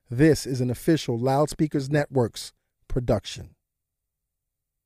Manhattan. This is an official Loudspeakers Networks production.